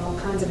 we've got all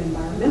kinds of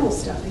environmental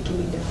stuff that can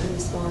be done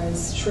as far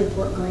as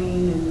Shreveport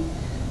Green and,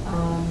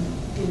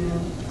 you know,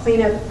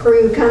 cleanup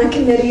crew kind of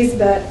committees,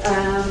 but,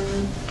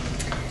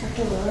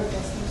 Dr. Laura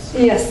does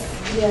those. yes,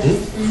 she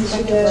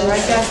does.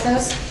 Right, does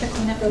those, the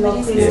cleanup The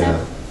little committees and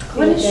cleanup. stuff?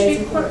 What is Days.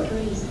 Shreveport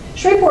Green?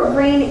 Shreveport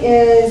Green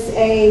is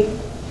a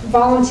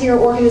volunteer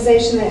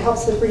organization that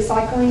helps with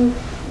recycling.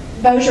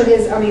 Bossier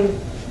is, I mean,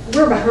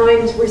 we're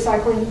behind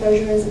recycling.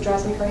 Bossier is, it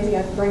drives me crazy.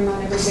 I have to bring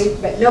mine every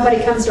week, but nobody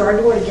comes to our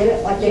door to get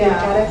it like they do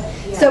at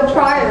it. So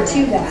prior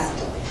to that,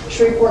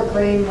 Shreveport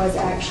Green was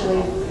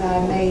actually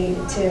made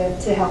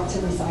to help to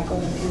recycle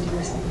and do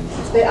recycling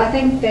things. But I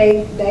think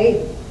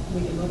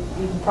we can look,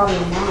 you can probably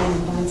online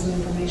and find some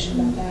information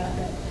about that,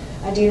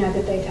 but I do know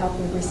that they've helped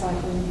with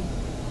recycling.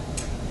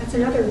 That's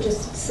another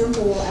just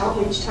simple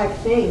outreach type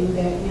thing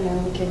that, you know,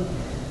 we can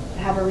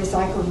have a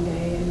recycling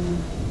day and,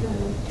 you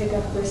know, pick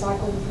up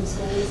recycling from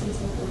schools and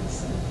so forth.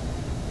 So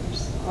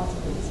there's lots of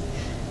things.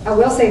 I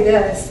will say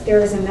this, there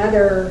is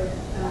another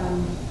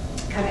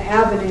kind of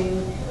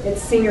avenue.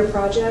 It's senior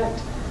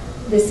project.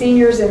 The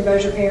seniors in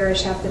Bossier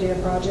Parish have to do a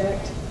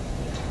project.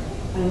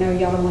 I know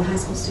y'all don't want high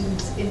school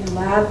students in the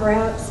lab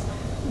perhaps,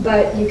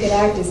 but you could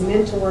act as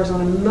mentors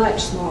on a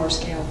much smaller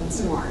scale than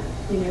SMART.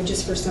 You know,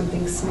 just for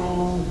something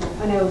small.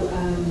 I know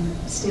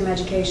STEM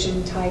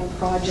education type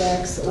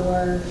projects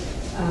or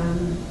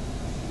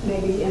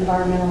maybe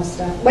environmental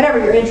stuff. Whatever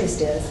your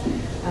interest is,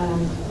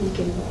 you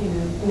can, you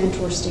know,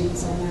 mentor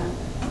students on that.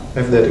 I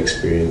have that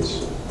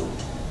experience,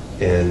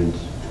 and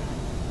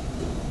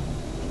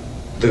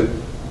it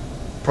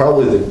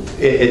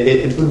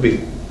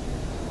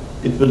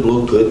would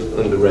look good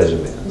on the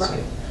resume, I'd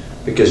say,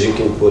 because you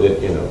can put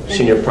it, you know,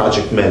 senior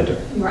project mentor,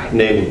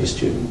 name of the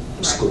student,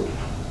 school.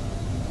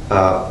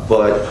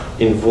 But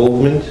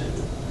involvement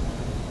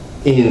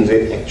in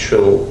the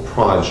actual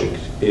project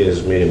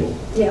is minimal.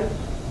 Yeah.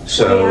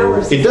 So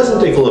it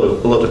doesn't take a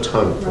lot of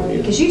time from you.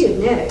 Because you did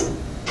Nick.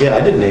 Yeah,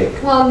 I did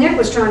Nick. Well, Nick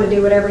was trying to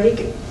do whatever he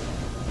could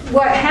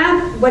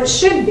what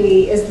should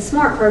be is the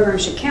SMART program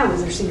should count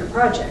as their senior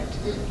project.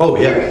 Oh,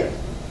 yeah, Period.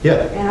 yeah.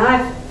 And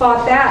I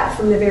fought that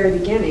from the very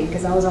beginning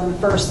because I was on the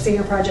first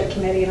senior project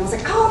committee and I was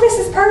like, oh, this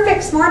is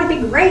perfect. SMART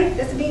would be great.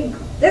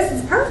 This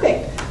is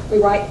perfect. We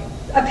write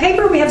a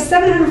paper. We have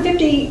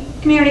 750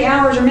 community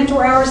hours or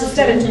mentor hours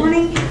instead of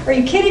 20. Are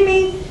you kidding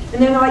me?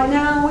 And then they're like,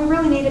 no, we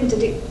really need him to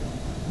do.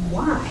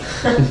 Why?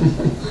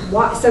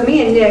 Why? So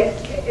me and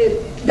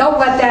Nick, don't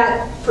let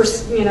that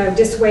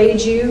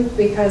dissuade you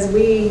because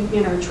we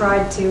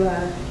tried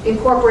to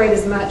incorporate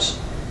as much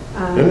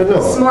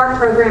SMART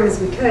program as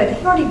we could.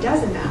 He already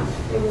does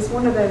enough. It was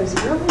one of those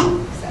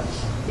really. So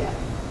yeah.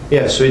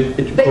 Yeah. So it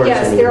But requires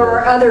yes, some there work.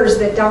 are others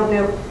that don't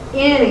know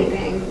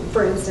anything.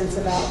 For instance,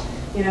 about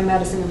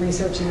medicine and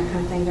research and that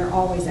kind of thing. They're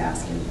always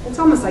asking. It's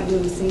almost like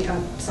doing a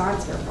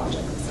science fair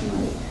project with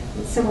somebody.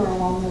 It's similar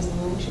along those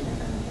lines.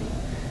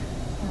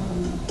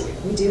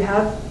 We do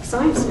have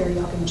science fair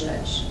y'all can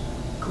judge.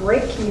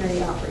 Great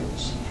community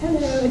outreach. Hello,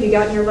 have you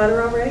gotten your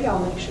letter already?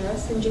 I'll make sure I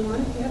send you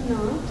one if you have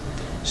not.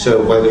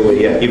 So, by the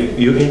way, yeah, if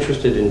you're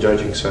interested in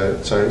judging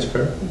science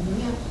fair,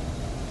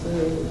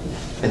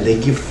 and they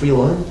give free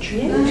lunch.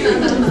 Yeah.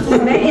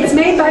 It's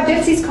made by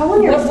Betsy's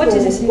Culinary School. What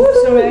is this?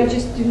 Sorry, I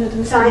just do not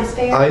understand. Science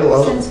fair.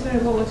 Science fair,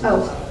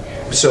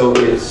 what? So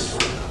it's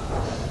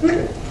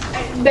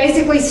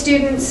Basically,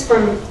 students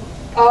from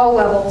all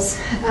levels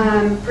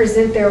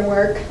present their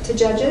work to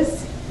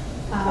judges,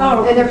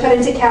 and they're put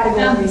into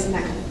categories and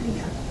that kind of thing.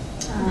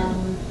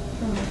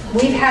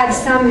 We've had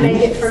some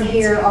make it from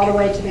here all the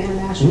way to the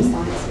International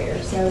Science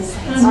Fair. So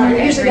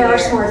usually there are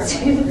smart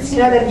students,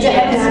 that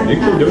you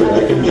can do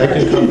it. I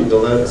can come to the I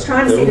letter. was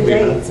trying to see the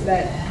dates,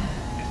 but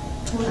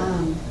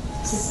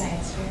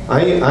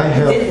I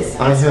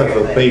have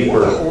a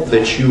paper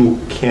that you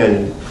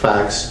can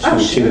fax to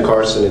Tim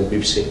Carson at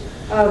BBC.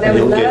 oh, they And would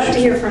he'll love get to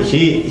you- hear from you.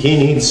 He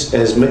needs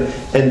as many,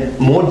 and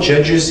more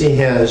judges he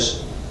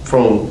has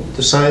from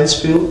the science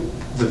field,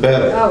 the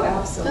better. Oh,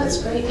 absolutely. That's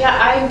great. Yeah,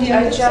 I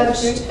that's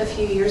judged a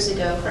few years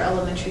ago for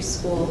elementary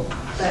school,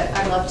 but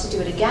I'd love to do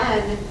it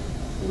again.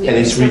 We And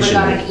it's just never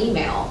got regional. an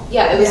email.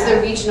 Yeah, it was Yeah.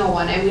 the regional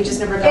one, and we just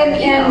never got an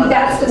email. And about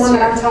that's it the this one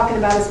that year. I'm talking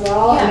about as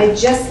well. And Yeah. they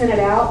just sent it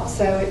out,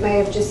 so it may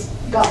have just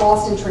got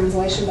lost in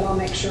translation, but I'll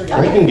make sure.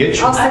 I can get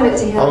you. I'll send it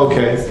to him.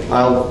 Okay,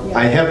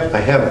 I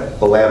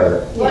have a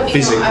letter Let me know. I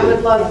physically.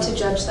 would love to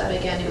judge that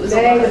again. It was a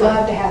They lot of would fun.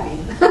 love to have you.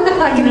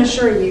 I can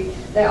assure you,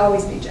 they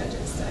always be judges,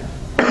 so.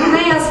 And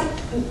they ask,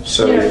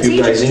 So if you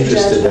teachers guys to judge,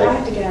 interested, but I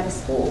have to get out of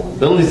school.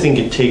 the only thing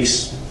it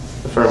takes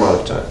a fair amount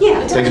of time.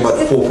 Yeah. It takes about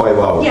 4 or 5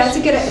 hours. Yeah, it's a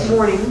good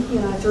morning,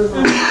 through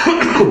lunch.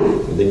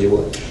 And then you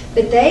will.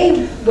 But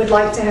they would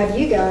like to have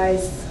you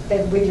guys,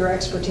 with your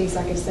expertise,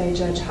 I could say,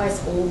 judge high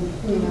school,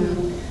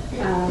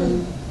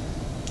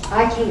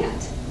 I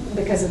can't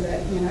because of the,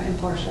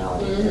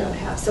 impartiality that I would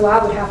have. So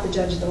I would have to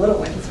judge the little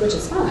ones, which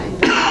is fine.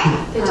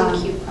 They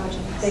do cute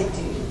projects. They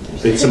do.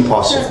 It's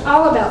impossible. It's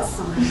all about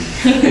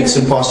science. It's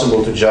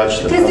impossible to judge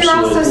them. Because they're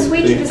all so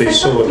absolutely. sweet, you They're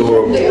just so like,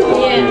 adorable.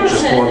 Yeah. You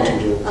just want to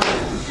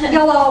do.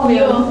 Y'all all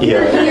will.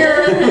 Yeah.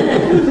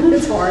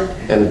 It's hard.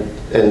 And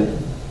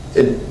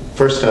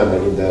first time I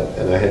did that,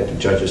 and I had two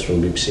judges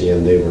from BBC,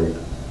 and they were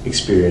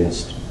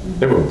experienced.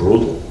 They were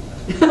brutal.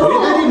 They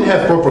didn't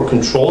have proper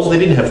controls. They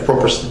didn't have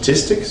proper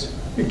statistics.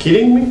 Are you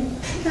kidding me?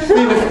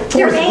 They were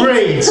fourth eight.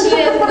 grades.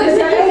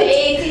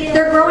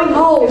 They're growing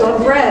mold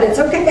on bread. It's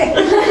okay.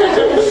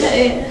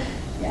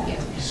 Yeah.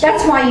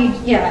 That's why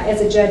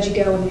as a judge, you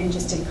go and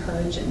just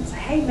encourage and say,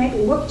 hey,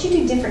 maybe what could you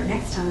do different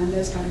next time?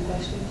 Those kind of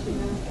questions,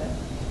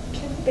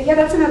 But yeah,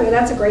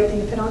 that's a great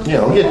thing to put on.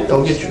 Yeah, I'll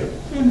get you.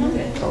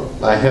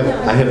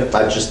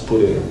 I just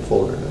put it in a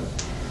folder now.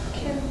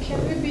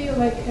 Can we be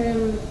like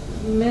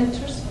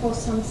mentors for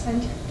some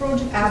scientific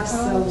projects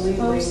Absolutely.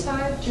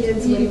 outside?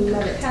 Kids Just would to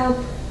love it. help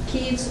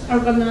kids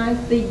organize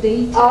their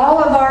data. All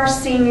of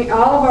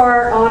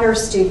our honor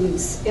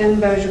students in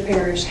Bossier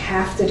Parish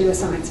have to do a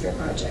science fair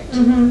project.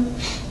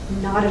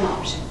 Not an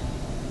option.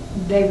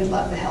 They would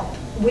love the help.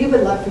 We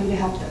would love for you to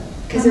help them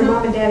because their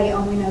mom and daddy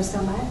only know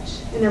so much,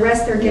 and the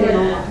rest they're getting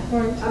online.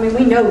 Right. I mean,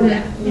 we know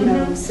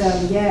that, So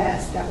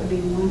yes, that would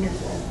be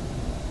wonderful,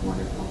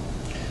 wonderful.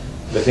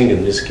 I think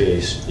in this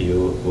case,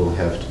 you will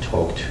have to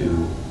talk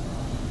to,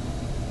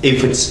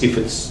 if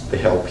it's the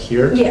help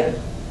here, Yeah,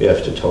 you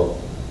have to talk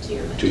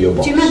to your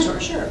boss. to mentor,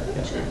 sure.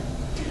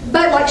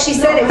 But like she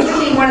said, it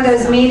could be one of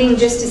those meetings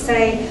just to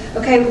say,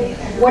 okay,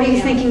 what are you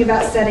thinking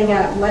about setting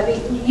up?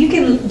 You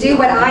can do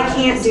what I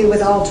can't do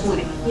with all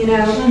 20, and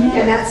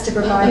that's to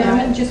provide Yeah,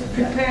 that. just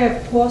prepare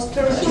a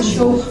poster to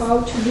show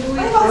how to do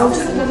it, how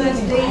to organize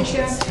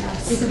data,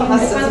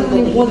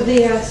 depending what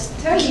they are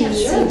studying.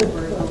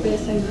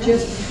 And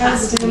just help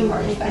them.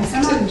 And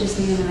some of them just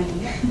need an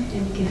idea,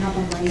 and you can help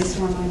them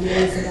brainstorm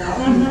ideas about,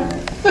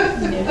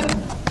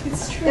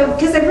 It's true.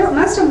 because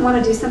most of them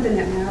want to do something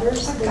that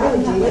matters. They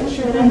really do. They just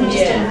don't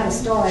know how to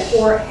start.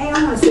 Or, hey,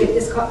 I want to see if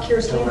this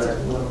cures cancer.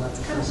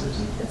 It's kind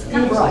It's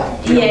kind of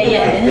broad.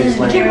 Yeah. You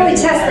can't really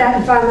test that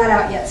and find that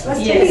out yet. So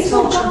let's take these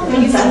small chunks. You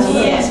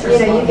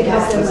know, you can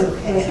help them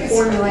with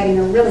formulating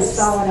a really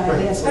solid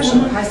idea,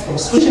 especially in high school.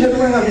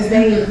 Because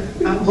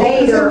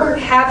they either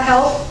have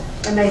help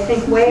and they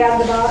think way out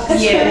of the box, or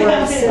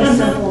it's so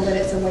simple that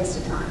it's a waste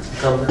of time.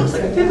 I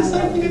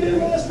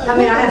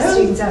mean, I have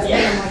students ask me,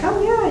 I'm like,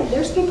 oh yeah,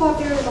 there's people out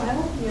there that will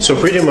help. You know, So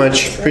pretty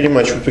much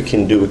what we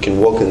can do, we can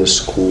walk in the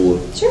school.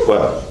 Sure.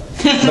 Well,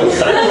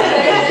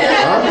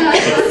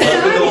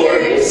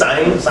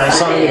 Sign,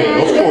 sign in,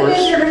 of course.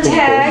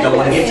 Don't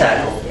want to get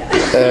tackled.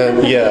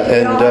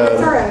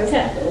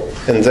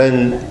 And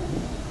then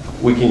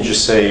we can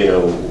just say, you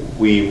know,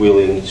 we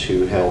willing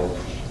to help.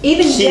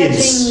 Even Kids.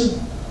 judging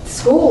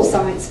school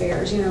science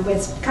fairs, you know, but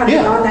it's kind of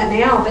Yeah. beyond that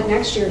now, but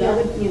next year, that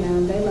would, you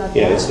know, they love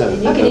Yeah, that. it's not-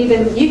 And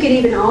you could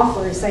even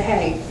offer to say,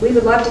 hey, we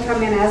would love to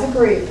come in as a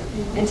group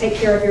and take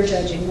care of your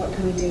judging, what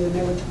can we do?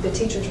 And the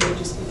teachers would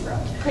just be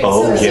thrilled. Great.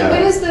 Oh, So yeah.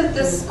 when is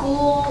the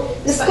school?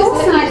 The school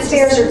science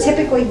fairs are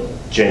typically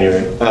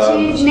January.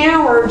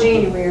 now or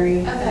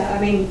January. Okay. I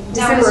mean,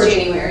 Now December. it's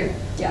January.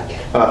 Yeah.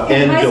 Yeah.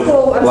 End high of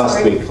school, I'm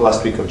sorry.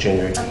 last week of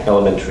January,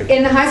 elementary.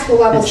 In the high school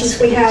level, since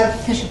we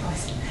have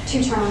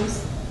 2 terms,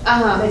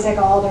 Uh-huh. they take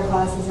all their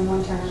classes in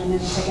one term and then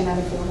they take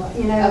another 4,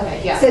 you know? Okay,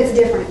 yeah. So it's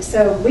different.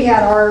 So we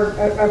had our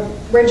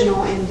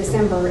original in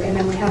December and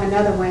then we have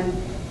another one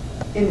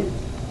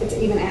it's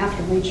even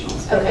after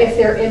regionals. But Okay. if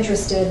they're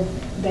interested,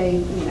 they,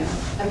 you know,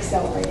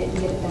 accelerate it and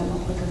get it done more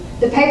quicker.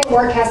 The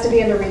paperwork has to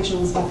be into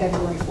regionals by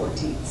February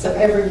 14th. So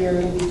every year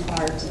it'll be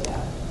prior to that.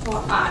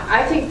 Well,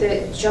 I think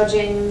that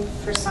judging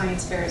for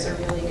science fairs are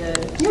really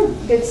good. Yeah,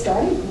 good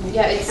starting point.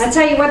 Yeah, it's. I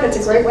tell you what, that's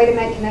a great way to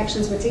make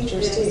connections with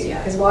teachers It too. is, yeah.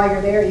 Because while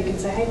you're there, you can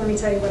say, hey, let me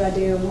tell you what I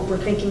do and what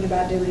we're thinking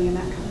about doing and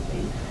that kind of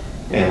thing.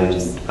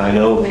 And I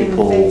know name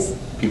and face.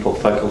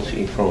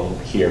 faculty from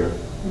here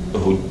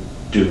who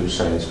do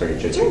science fair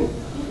judging.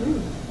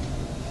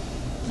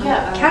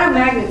 Yeah. Cat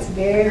Magnet's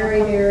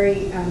very,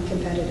 very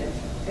competitive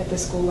at the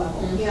school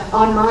level. Yeah.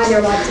 On mine,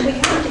 they're like, do we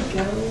have to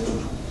go?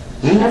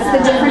 That's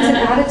the difference in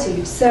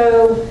attitude.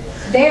 So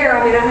there,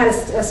 I mean, I had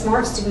a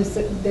smart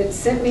student that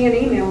sent me an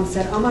email and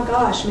said, oh my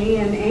gosh, me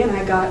and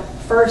Anna got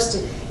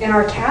first in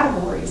our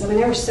categories. I mean,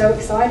 they were so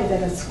excited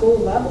at a school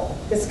level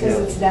just because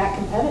it's that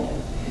competitive.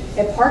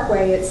 At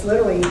Parkway, it's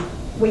literally,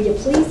 will you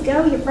please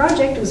go? Your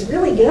project was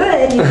really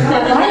good. You know,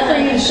 I'd like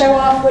for you to show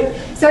off what.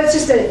 So it's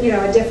just a, you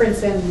know, a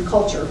difference in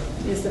culture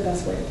is the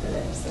best way to put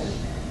it. So,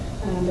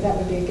 but that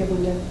would be a good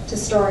one to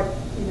start,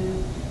 you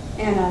know.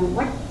 And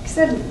like I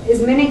said,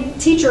 as many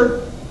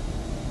teacher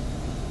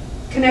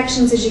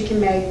connections as you can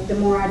make, the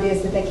more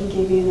ideas that they can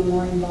give you, the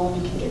more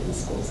involved you can get in the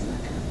schools and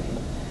that kind of thing.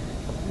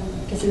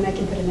 Because then they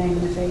can put a name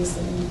in the face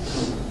and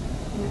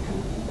that kind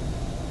of thing.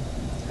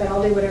 But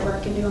I'll do whatever I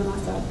can do on my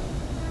side.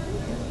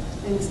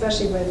 And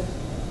especially with,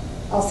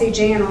 I'll see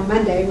Jan on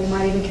Monday. We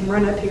might even can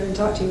run up here and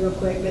talk to you real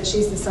quick, but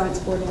she's the science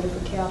coordinator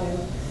for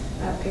Cowdale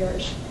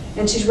Parish.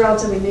 And she's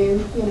relatively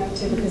new, you know,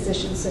 to the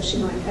position, so she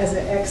might, as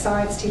an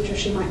ex-science teacher,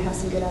 she might have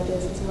some good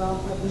ideas as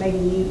well, like maybe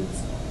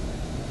needs.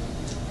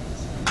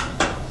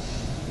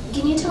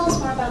 Can you tell us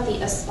more about the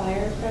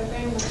Aspire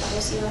program with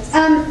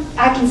LSUHSC?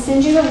 I can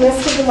send you a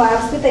list of the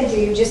labs that they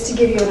do, just to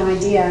give you an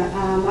idea.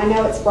 I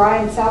know it's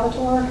Brian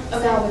Salvatore,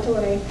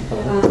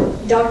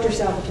 Dr.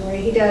 Salvatore.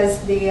 He does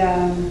the,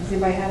 has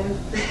anybody had him?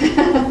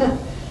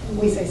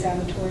 We say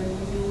Salvatore.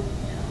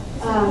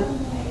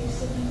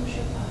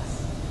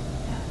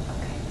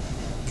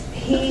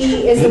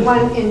 He is the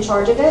one in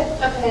charge of it,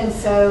 and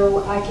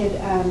so I could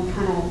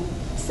kind of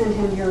send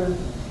him or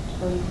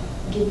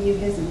give you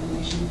his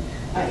information,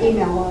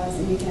 email-wise,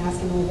 and you can ask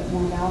him a little bit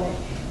more about it.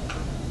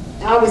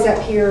 I was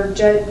up here,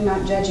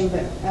 not judging,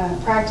 but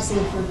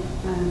practicing for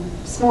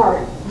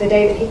SMART the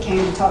day that he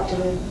came to talk to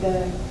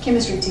the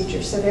chemistry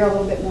teachers, so they're a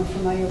little bit more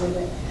familiar with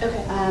it.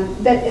 Okay.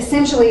 But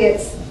essentially,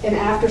 it's an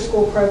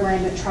after-school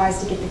program that tries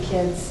to get the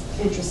kids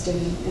interested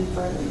in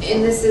further.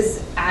 And this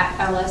is at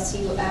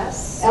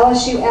LSUS?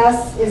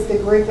 LSUS is the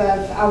group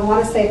of, I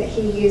want to say that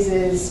he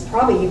uses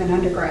probably even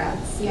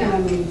undergrads, you know,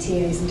 maybe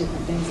TAs and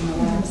different things in the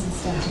labs and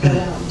stuff to go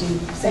out and do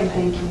the same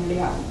thing, community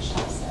outreach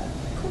type stuff.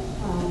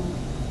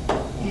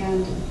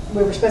 And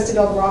we were supposed to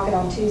build a rocket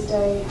on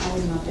Tuesday. I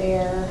was not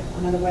there.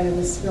 I know the weather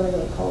was really,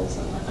 really cold, so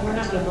We're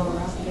not going to build a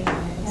rocket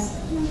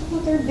anyways.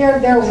 well, they're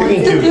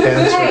You can do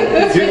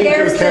cancer. You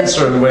can do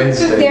cancer on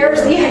Wednesday.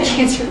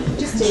 Cancer.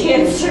 Just do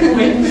cancer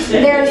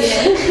Wednesday.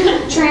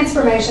 There's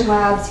transformation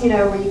labs, you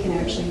know, where you can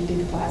actually do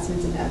the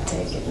plasmids and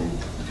uptake it. And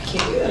I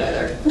can't do that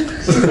either.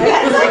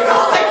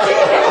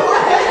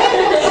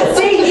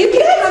 See, you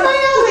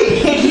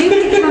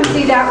can come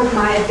see that with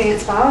my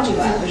advanced biology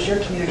lab as your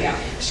community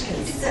outreach,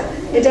 because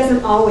it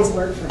doesn't always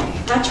work for me.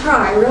 I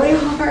try really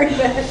hard, but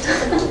it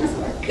doesn't always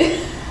work.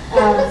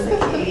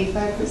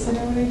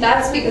 85% over there?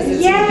 That's because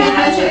it's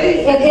magic.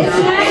 It's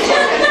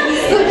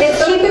magic.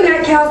 It's keeping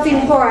that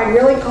calcium chloride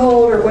really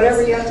cold or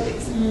whatever you have to do.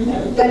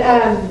 But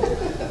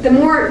the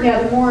more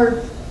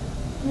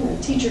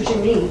teachers you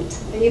meet,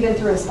 even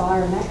through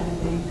Aspire and that kind of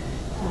thing,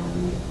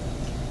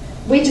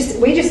 we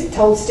just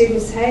told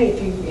students, hey,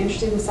 if you're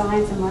interested in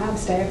science and lab,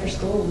 stay after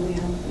school. And we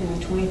have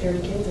 20, 30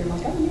 kids. They're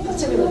like, oh, yeah,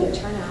 That's a really good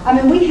turnout. I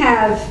mean, we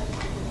have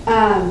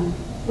a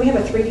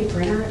 3D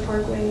printer at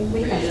Parkway.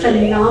 We have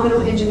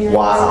phenomenal engineering.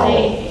 Wow.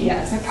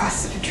 Yes. My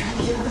boss has been trying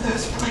to get one of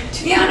those for like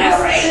 2 Yeah, I know,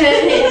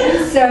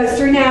 right? So it's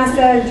through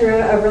NASA and through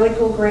a really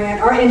cool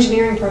grant. Our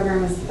engineering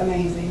program is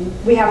amazing.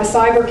 We have a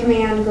cyber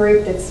command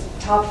group that's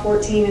top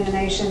 14 in the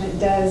nation that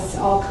does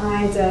all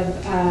kinds of,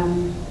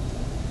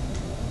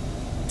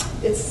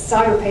 it's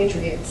cyber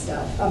patriot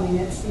stuff. I mean,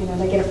 it's,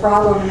 they get a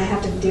problem and they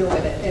have to deal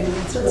with it, and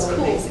it's That's really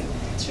cool. amazing.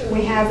 It's really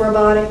We have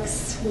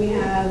robotics, we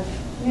have,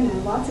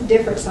 lots of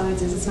different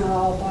sciences. It's not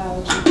all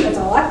biology. That's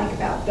all I think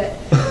about. But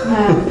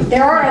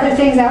there are other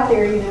things out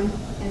there, and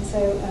so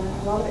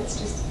a lot of it's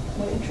just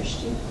what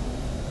interests you.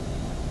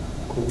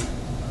 Cool.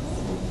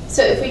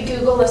 So if we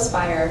Google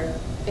Aspire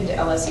into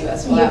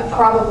LSUS, will that You pop up?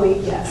 probably,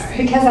 yes, All right.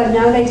 because I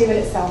know they do it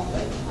at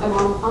Southwood. I'm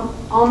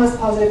almost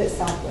positive it's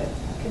Southwood. I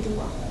could be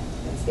wrong.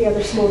 That's the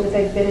other school that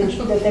they've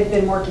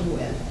been working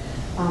with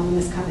on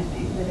this kind of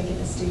thing, where they get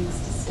the students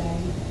to stay.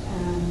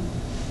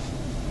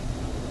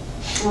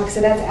 Like I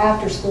said, that's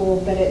after school,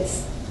 but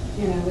it's,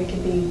 it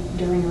could be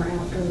during or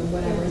after or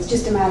whatever. It's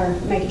just a matter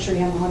of making sure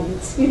you have an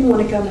audience. You don't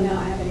want to come and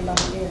not have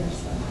anybody there,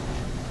 so.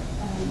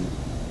 And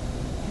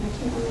I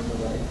can't remember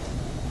what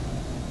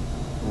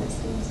it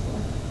stands for.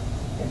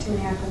 Got too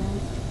many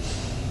acronyms.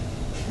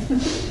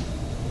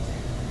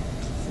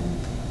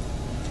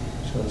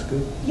 Sounds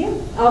good. Yeah,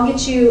 I'll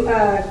get you,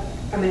 I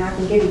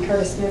can give you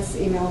Curtis Smith's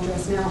email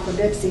address now for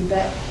Dipsy,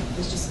 but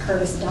it's just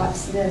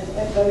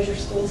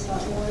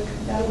curtis.smith@bosierschools.org.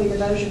 That'll be the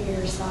Bossier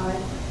Parish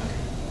side.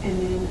 And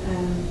then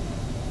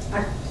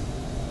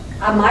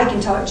I might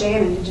can talk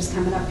Jan into just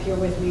coming up here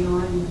with me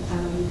on,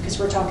 because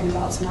we're talking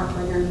about SMART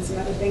program and some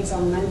other things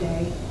on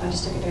Monday. I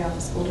just took a day off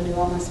of school to do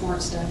all my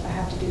SMART stuff. I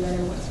have to do that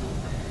every once in a while.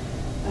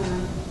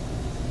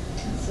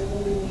 So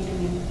we'll be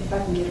meeting, and if I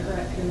can get her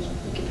up here, we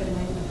can put a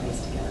name and a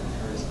face together with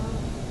her as well.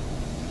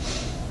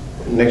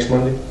 Next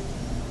Monday?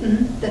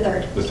 The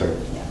 3rd. The 3rd.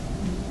 Yeah.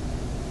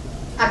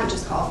 I could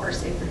just call first,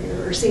 see if we're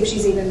here, or see if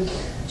she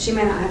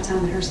may not have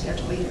time in her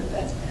schedule either,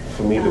 but.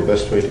 For me, the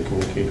best way to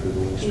communicate with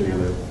me is through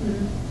email.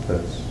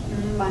 That's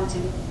Mine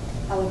too.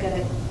 I look at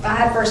it. I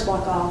have first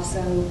block off,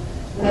 so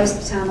most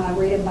of the time I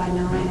read it by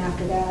 9.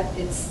 After that,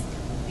 it's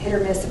hit or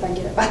miss if I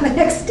get it by the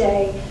next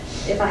day.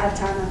 If I have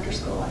time after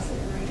school, I sit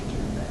and read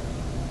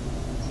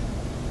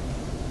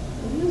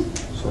again.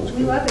 sounds We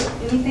good. love it.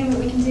 Anything that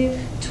we can do.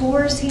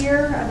 Tours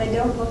here, they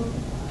don't look,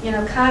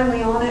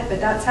 kindly on it, but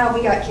that's how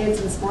we got kids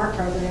in the SMART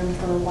program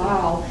for a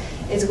while,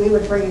 is we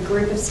would bring a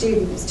group of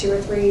students, 2 or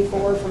 3,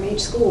 4 from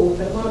each school,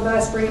 put them on a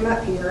bus, bring them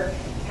up here,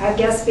 have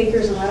guest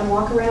speakers and let them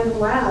walk around the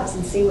labs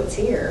and see what's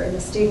here. And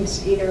the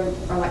students either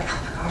are like, oh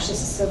my gosh,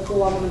 this is so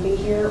cool, I want to be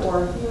here,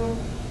 or,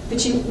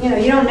 but you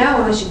don't know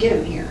unless you get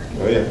them here.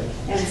 Oh, yeah.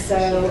 And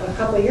so a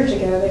couple of years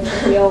ago, they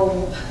put the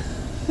old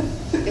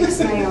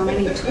Ixnay on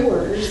any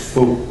tours.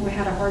 Who? We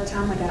had a hard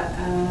time with that.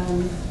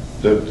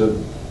 The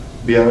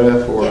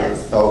BRF or?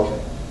 Yes. Oh, okay.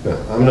 Yeah,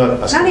 I'm not.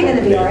 Not asking even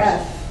the about names.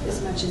 BRF as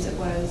much as it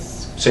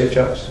was Safe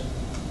Jobs.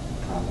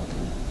 probably.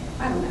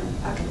 I don't know.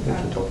 I We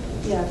can talk to them.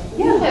 Yeah.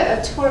 We had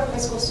a tour of high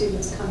school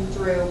students come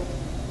through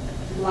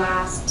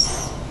last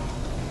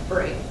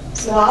spring.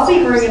 So I'll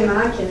be bringing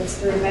my kids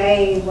through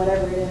May,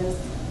 whatever it is.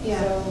 Yeah,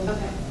 So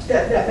okay.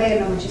 that may have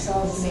been what you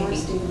saw as the SMART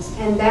Maybe. students.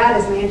 And that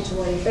is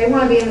mandatory. If they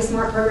want to be in the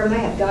SMART program, they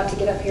have got to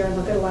get up here and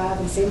look at a lab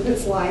and see what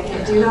it's like.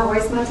 And do not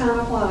waste my time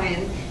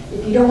applying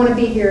if you don't want to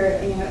be here,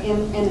 in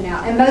and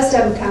out. And most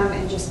of them come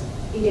and just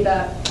eat it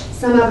up.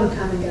 Some of them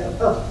come and go,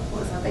 oh,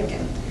 what was I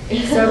thinking?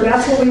 So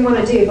that's what we want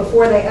to do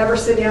before they ever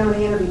sit down in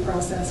the interview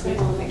process. We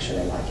want to make sure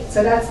they like it.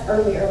 So that's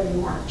early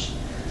March.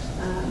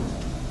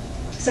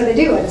 So they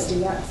do let us do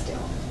that still.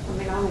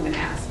 I don't even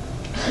ask.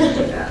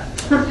 Do that.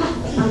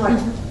 I'm like,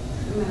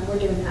 no, we're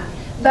doing that.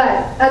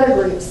 But other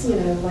groups,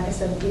 like I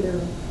said, either,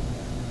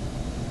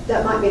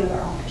 that might be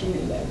another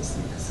opportunity though, to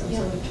some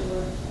sort of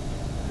tour.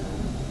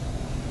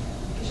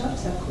 Because y'all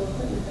just have cool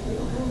equipment that we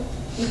don't have.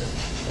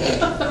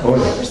 Oh,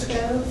 yeah.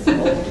 Microscopes.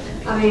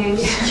 I mean,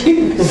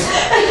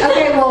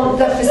 okay, well,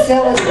 the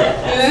facility.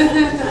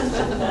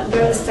 Go to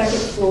the second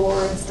floor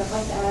and stuff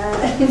like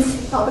that, and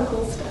see all the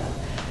cool stuff.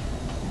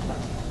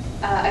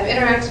 I've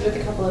interacted with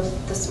a couple of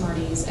the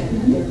Smarties,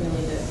 and they're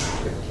really good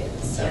group of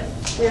kids. So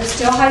They're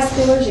still high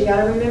schoolers, you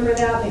gotta remember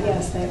that, but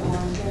yes, they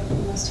are.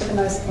 For the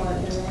most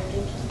part, they're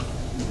active.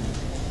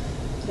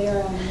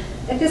 They're,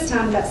 at this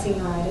we've got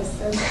senioritis,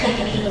 so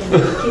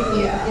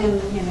keeping them in,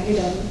 who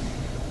doesn't?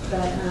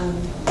 But,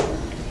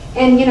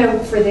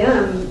 and for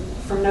them,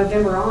 from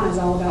November on is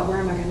all about where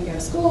am I going to go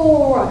to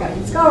school, I got to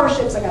get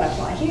scholarships, I got to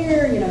apply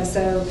here,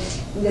 so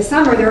this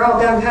summer they're all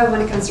gung-ho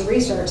when it comes to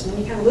research, and then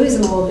you kind of lose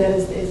them a little bit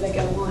as they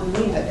go on, and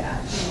we know that.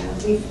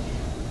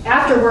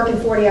 After working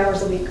 40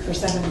 hours a week for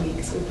 7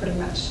 weeks, we pretty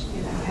much,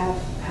 have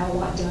a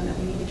lot done that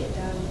we need to get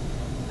done.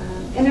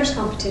 And there's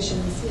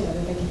competitions, that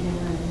they can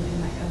enter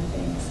and that kind of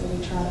thing, so we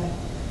try to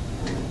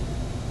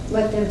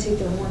let them toot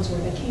their horns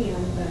where they can,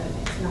 but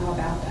it's not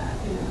about that.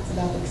 it's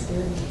about the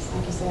experience.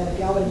 Like you said, if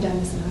y'all would have done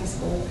this in high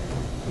school,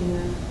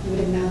 you would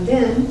have known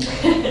then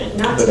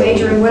not to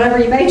major in whatever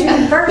you majored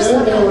in first.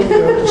 Yeah, no, we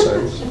go to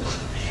science.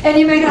 And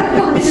you may not have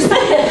gone to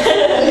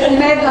science. You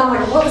may have gone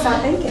like, what was I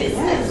thinking?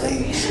 Exactly.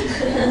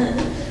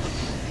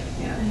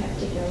 I have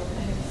to go.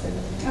 I have to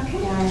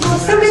Okay. Well,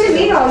 it's so good to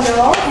meet all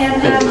y'all,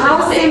 and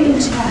I'll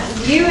send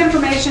you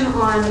information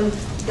on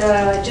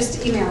the,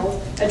 just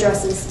email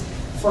addresses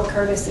for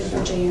Curtis and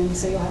for Jan,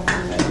 so you'll have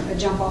kind of a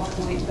jump off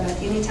point, but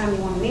anytime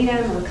you want to meet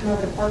him or come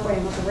over to Parkway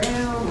and look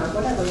around or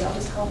whatever, y'all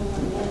just call me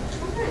on the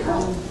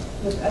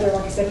with other,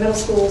 like I said, middle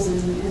schools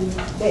and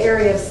the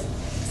areas.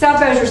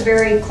 South Bosier's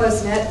very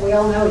close knit, we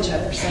all know each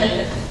other, so,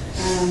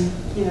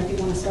 if you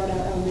want to start out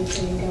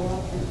elementary and go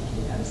up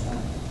and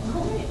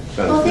stuff.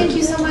 Well, thank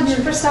you so much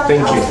for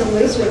stopping. Thank you.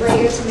 Absolutely, we're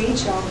here to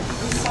meet y'all.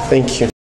 Thank you.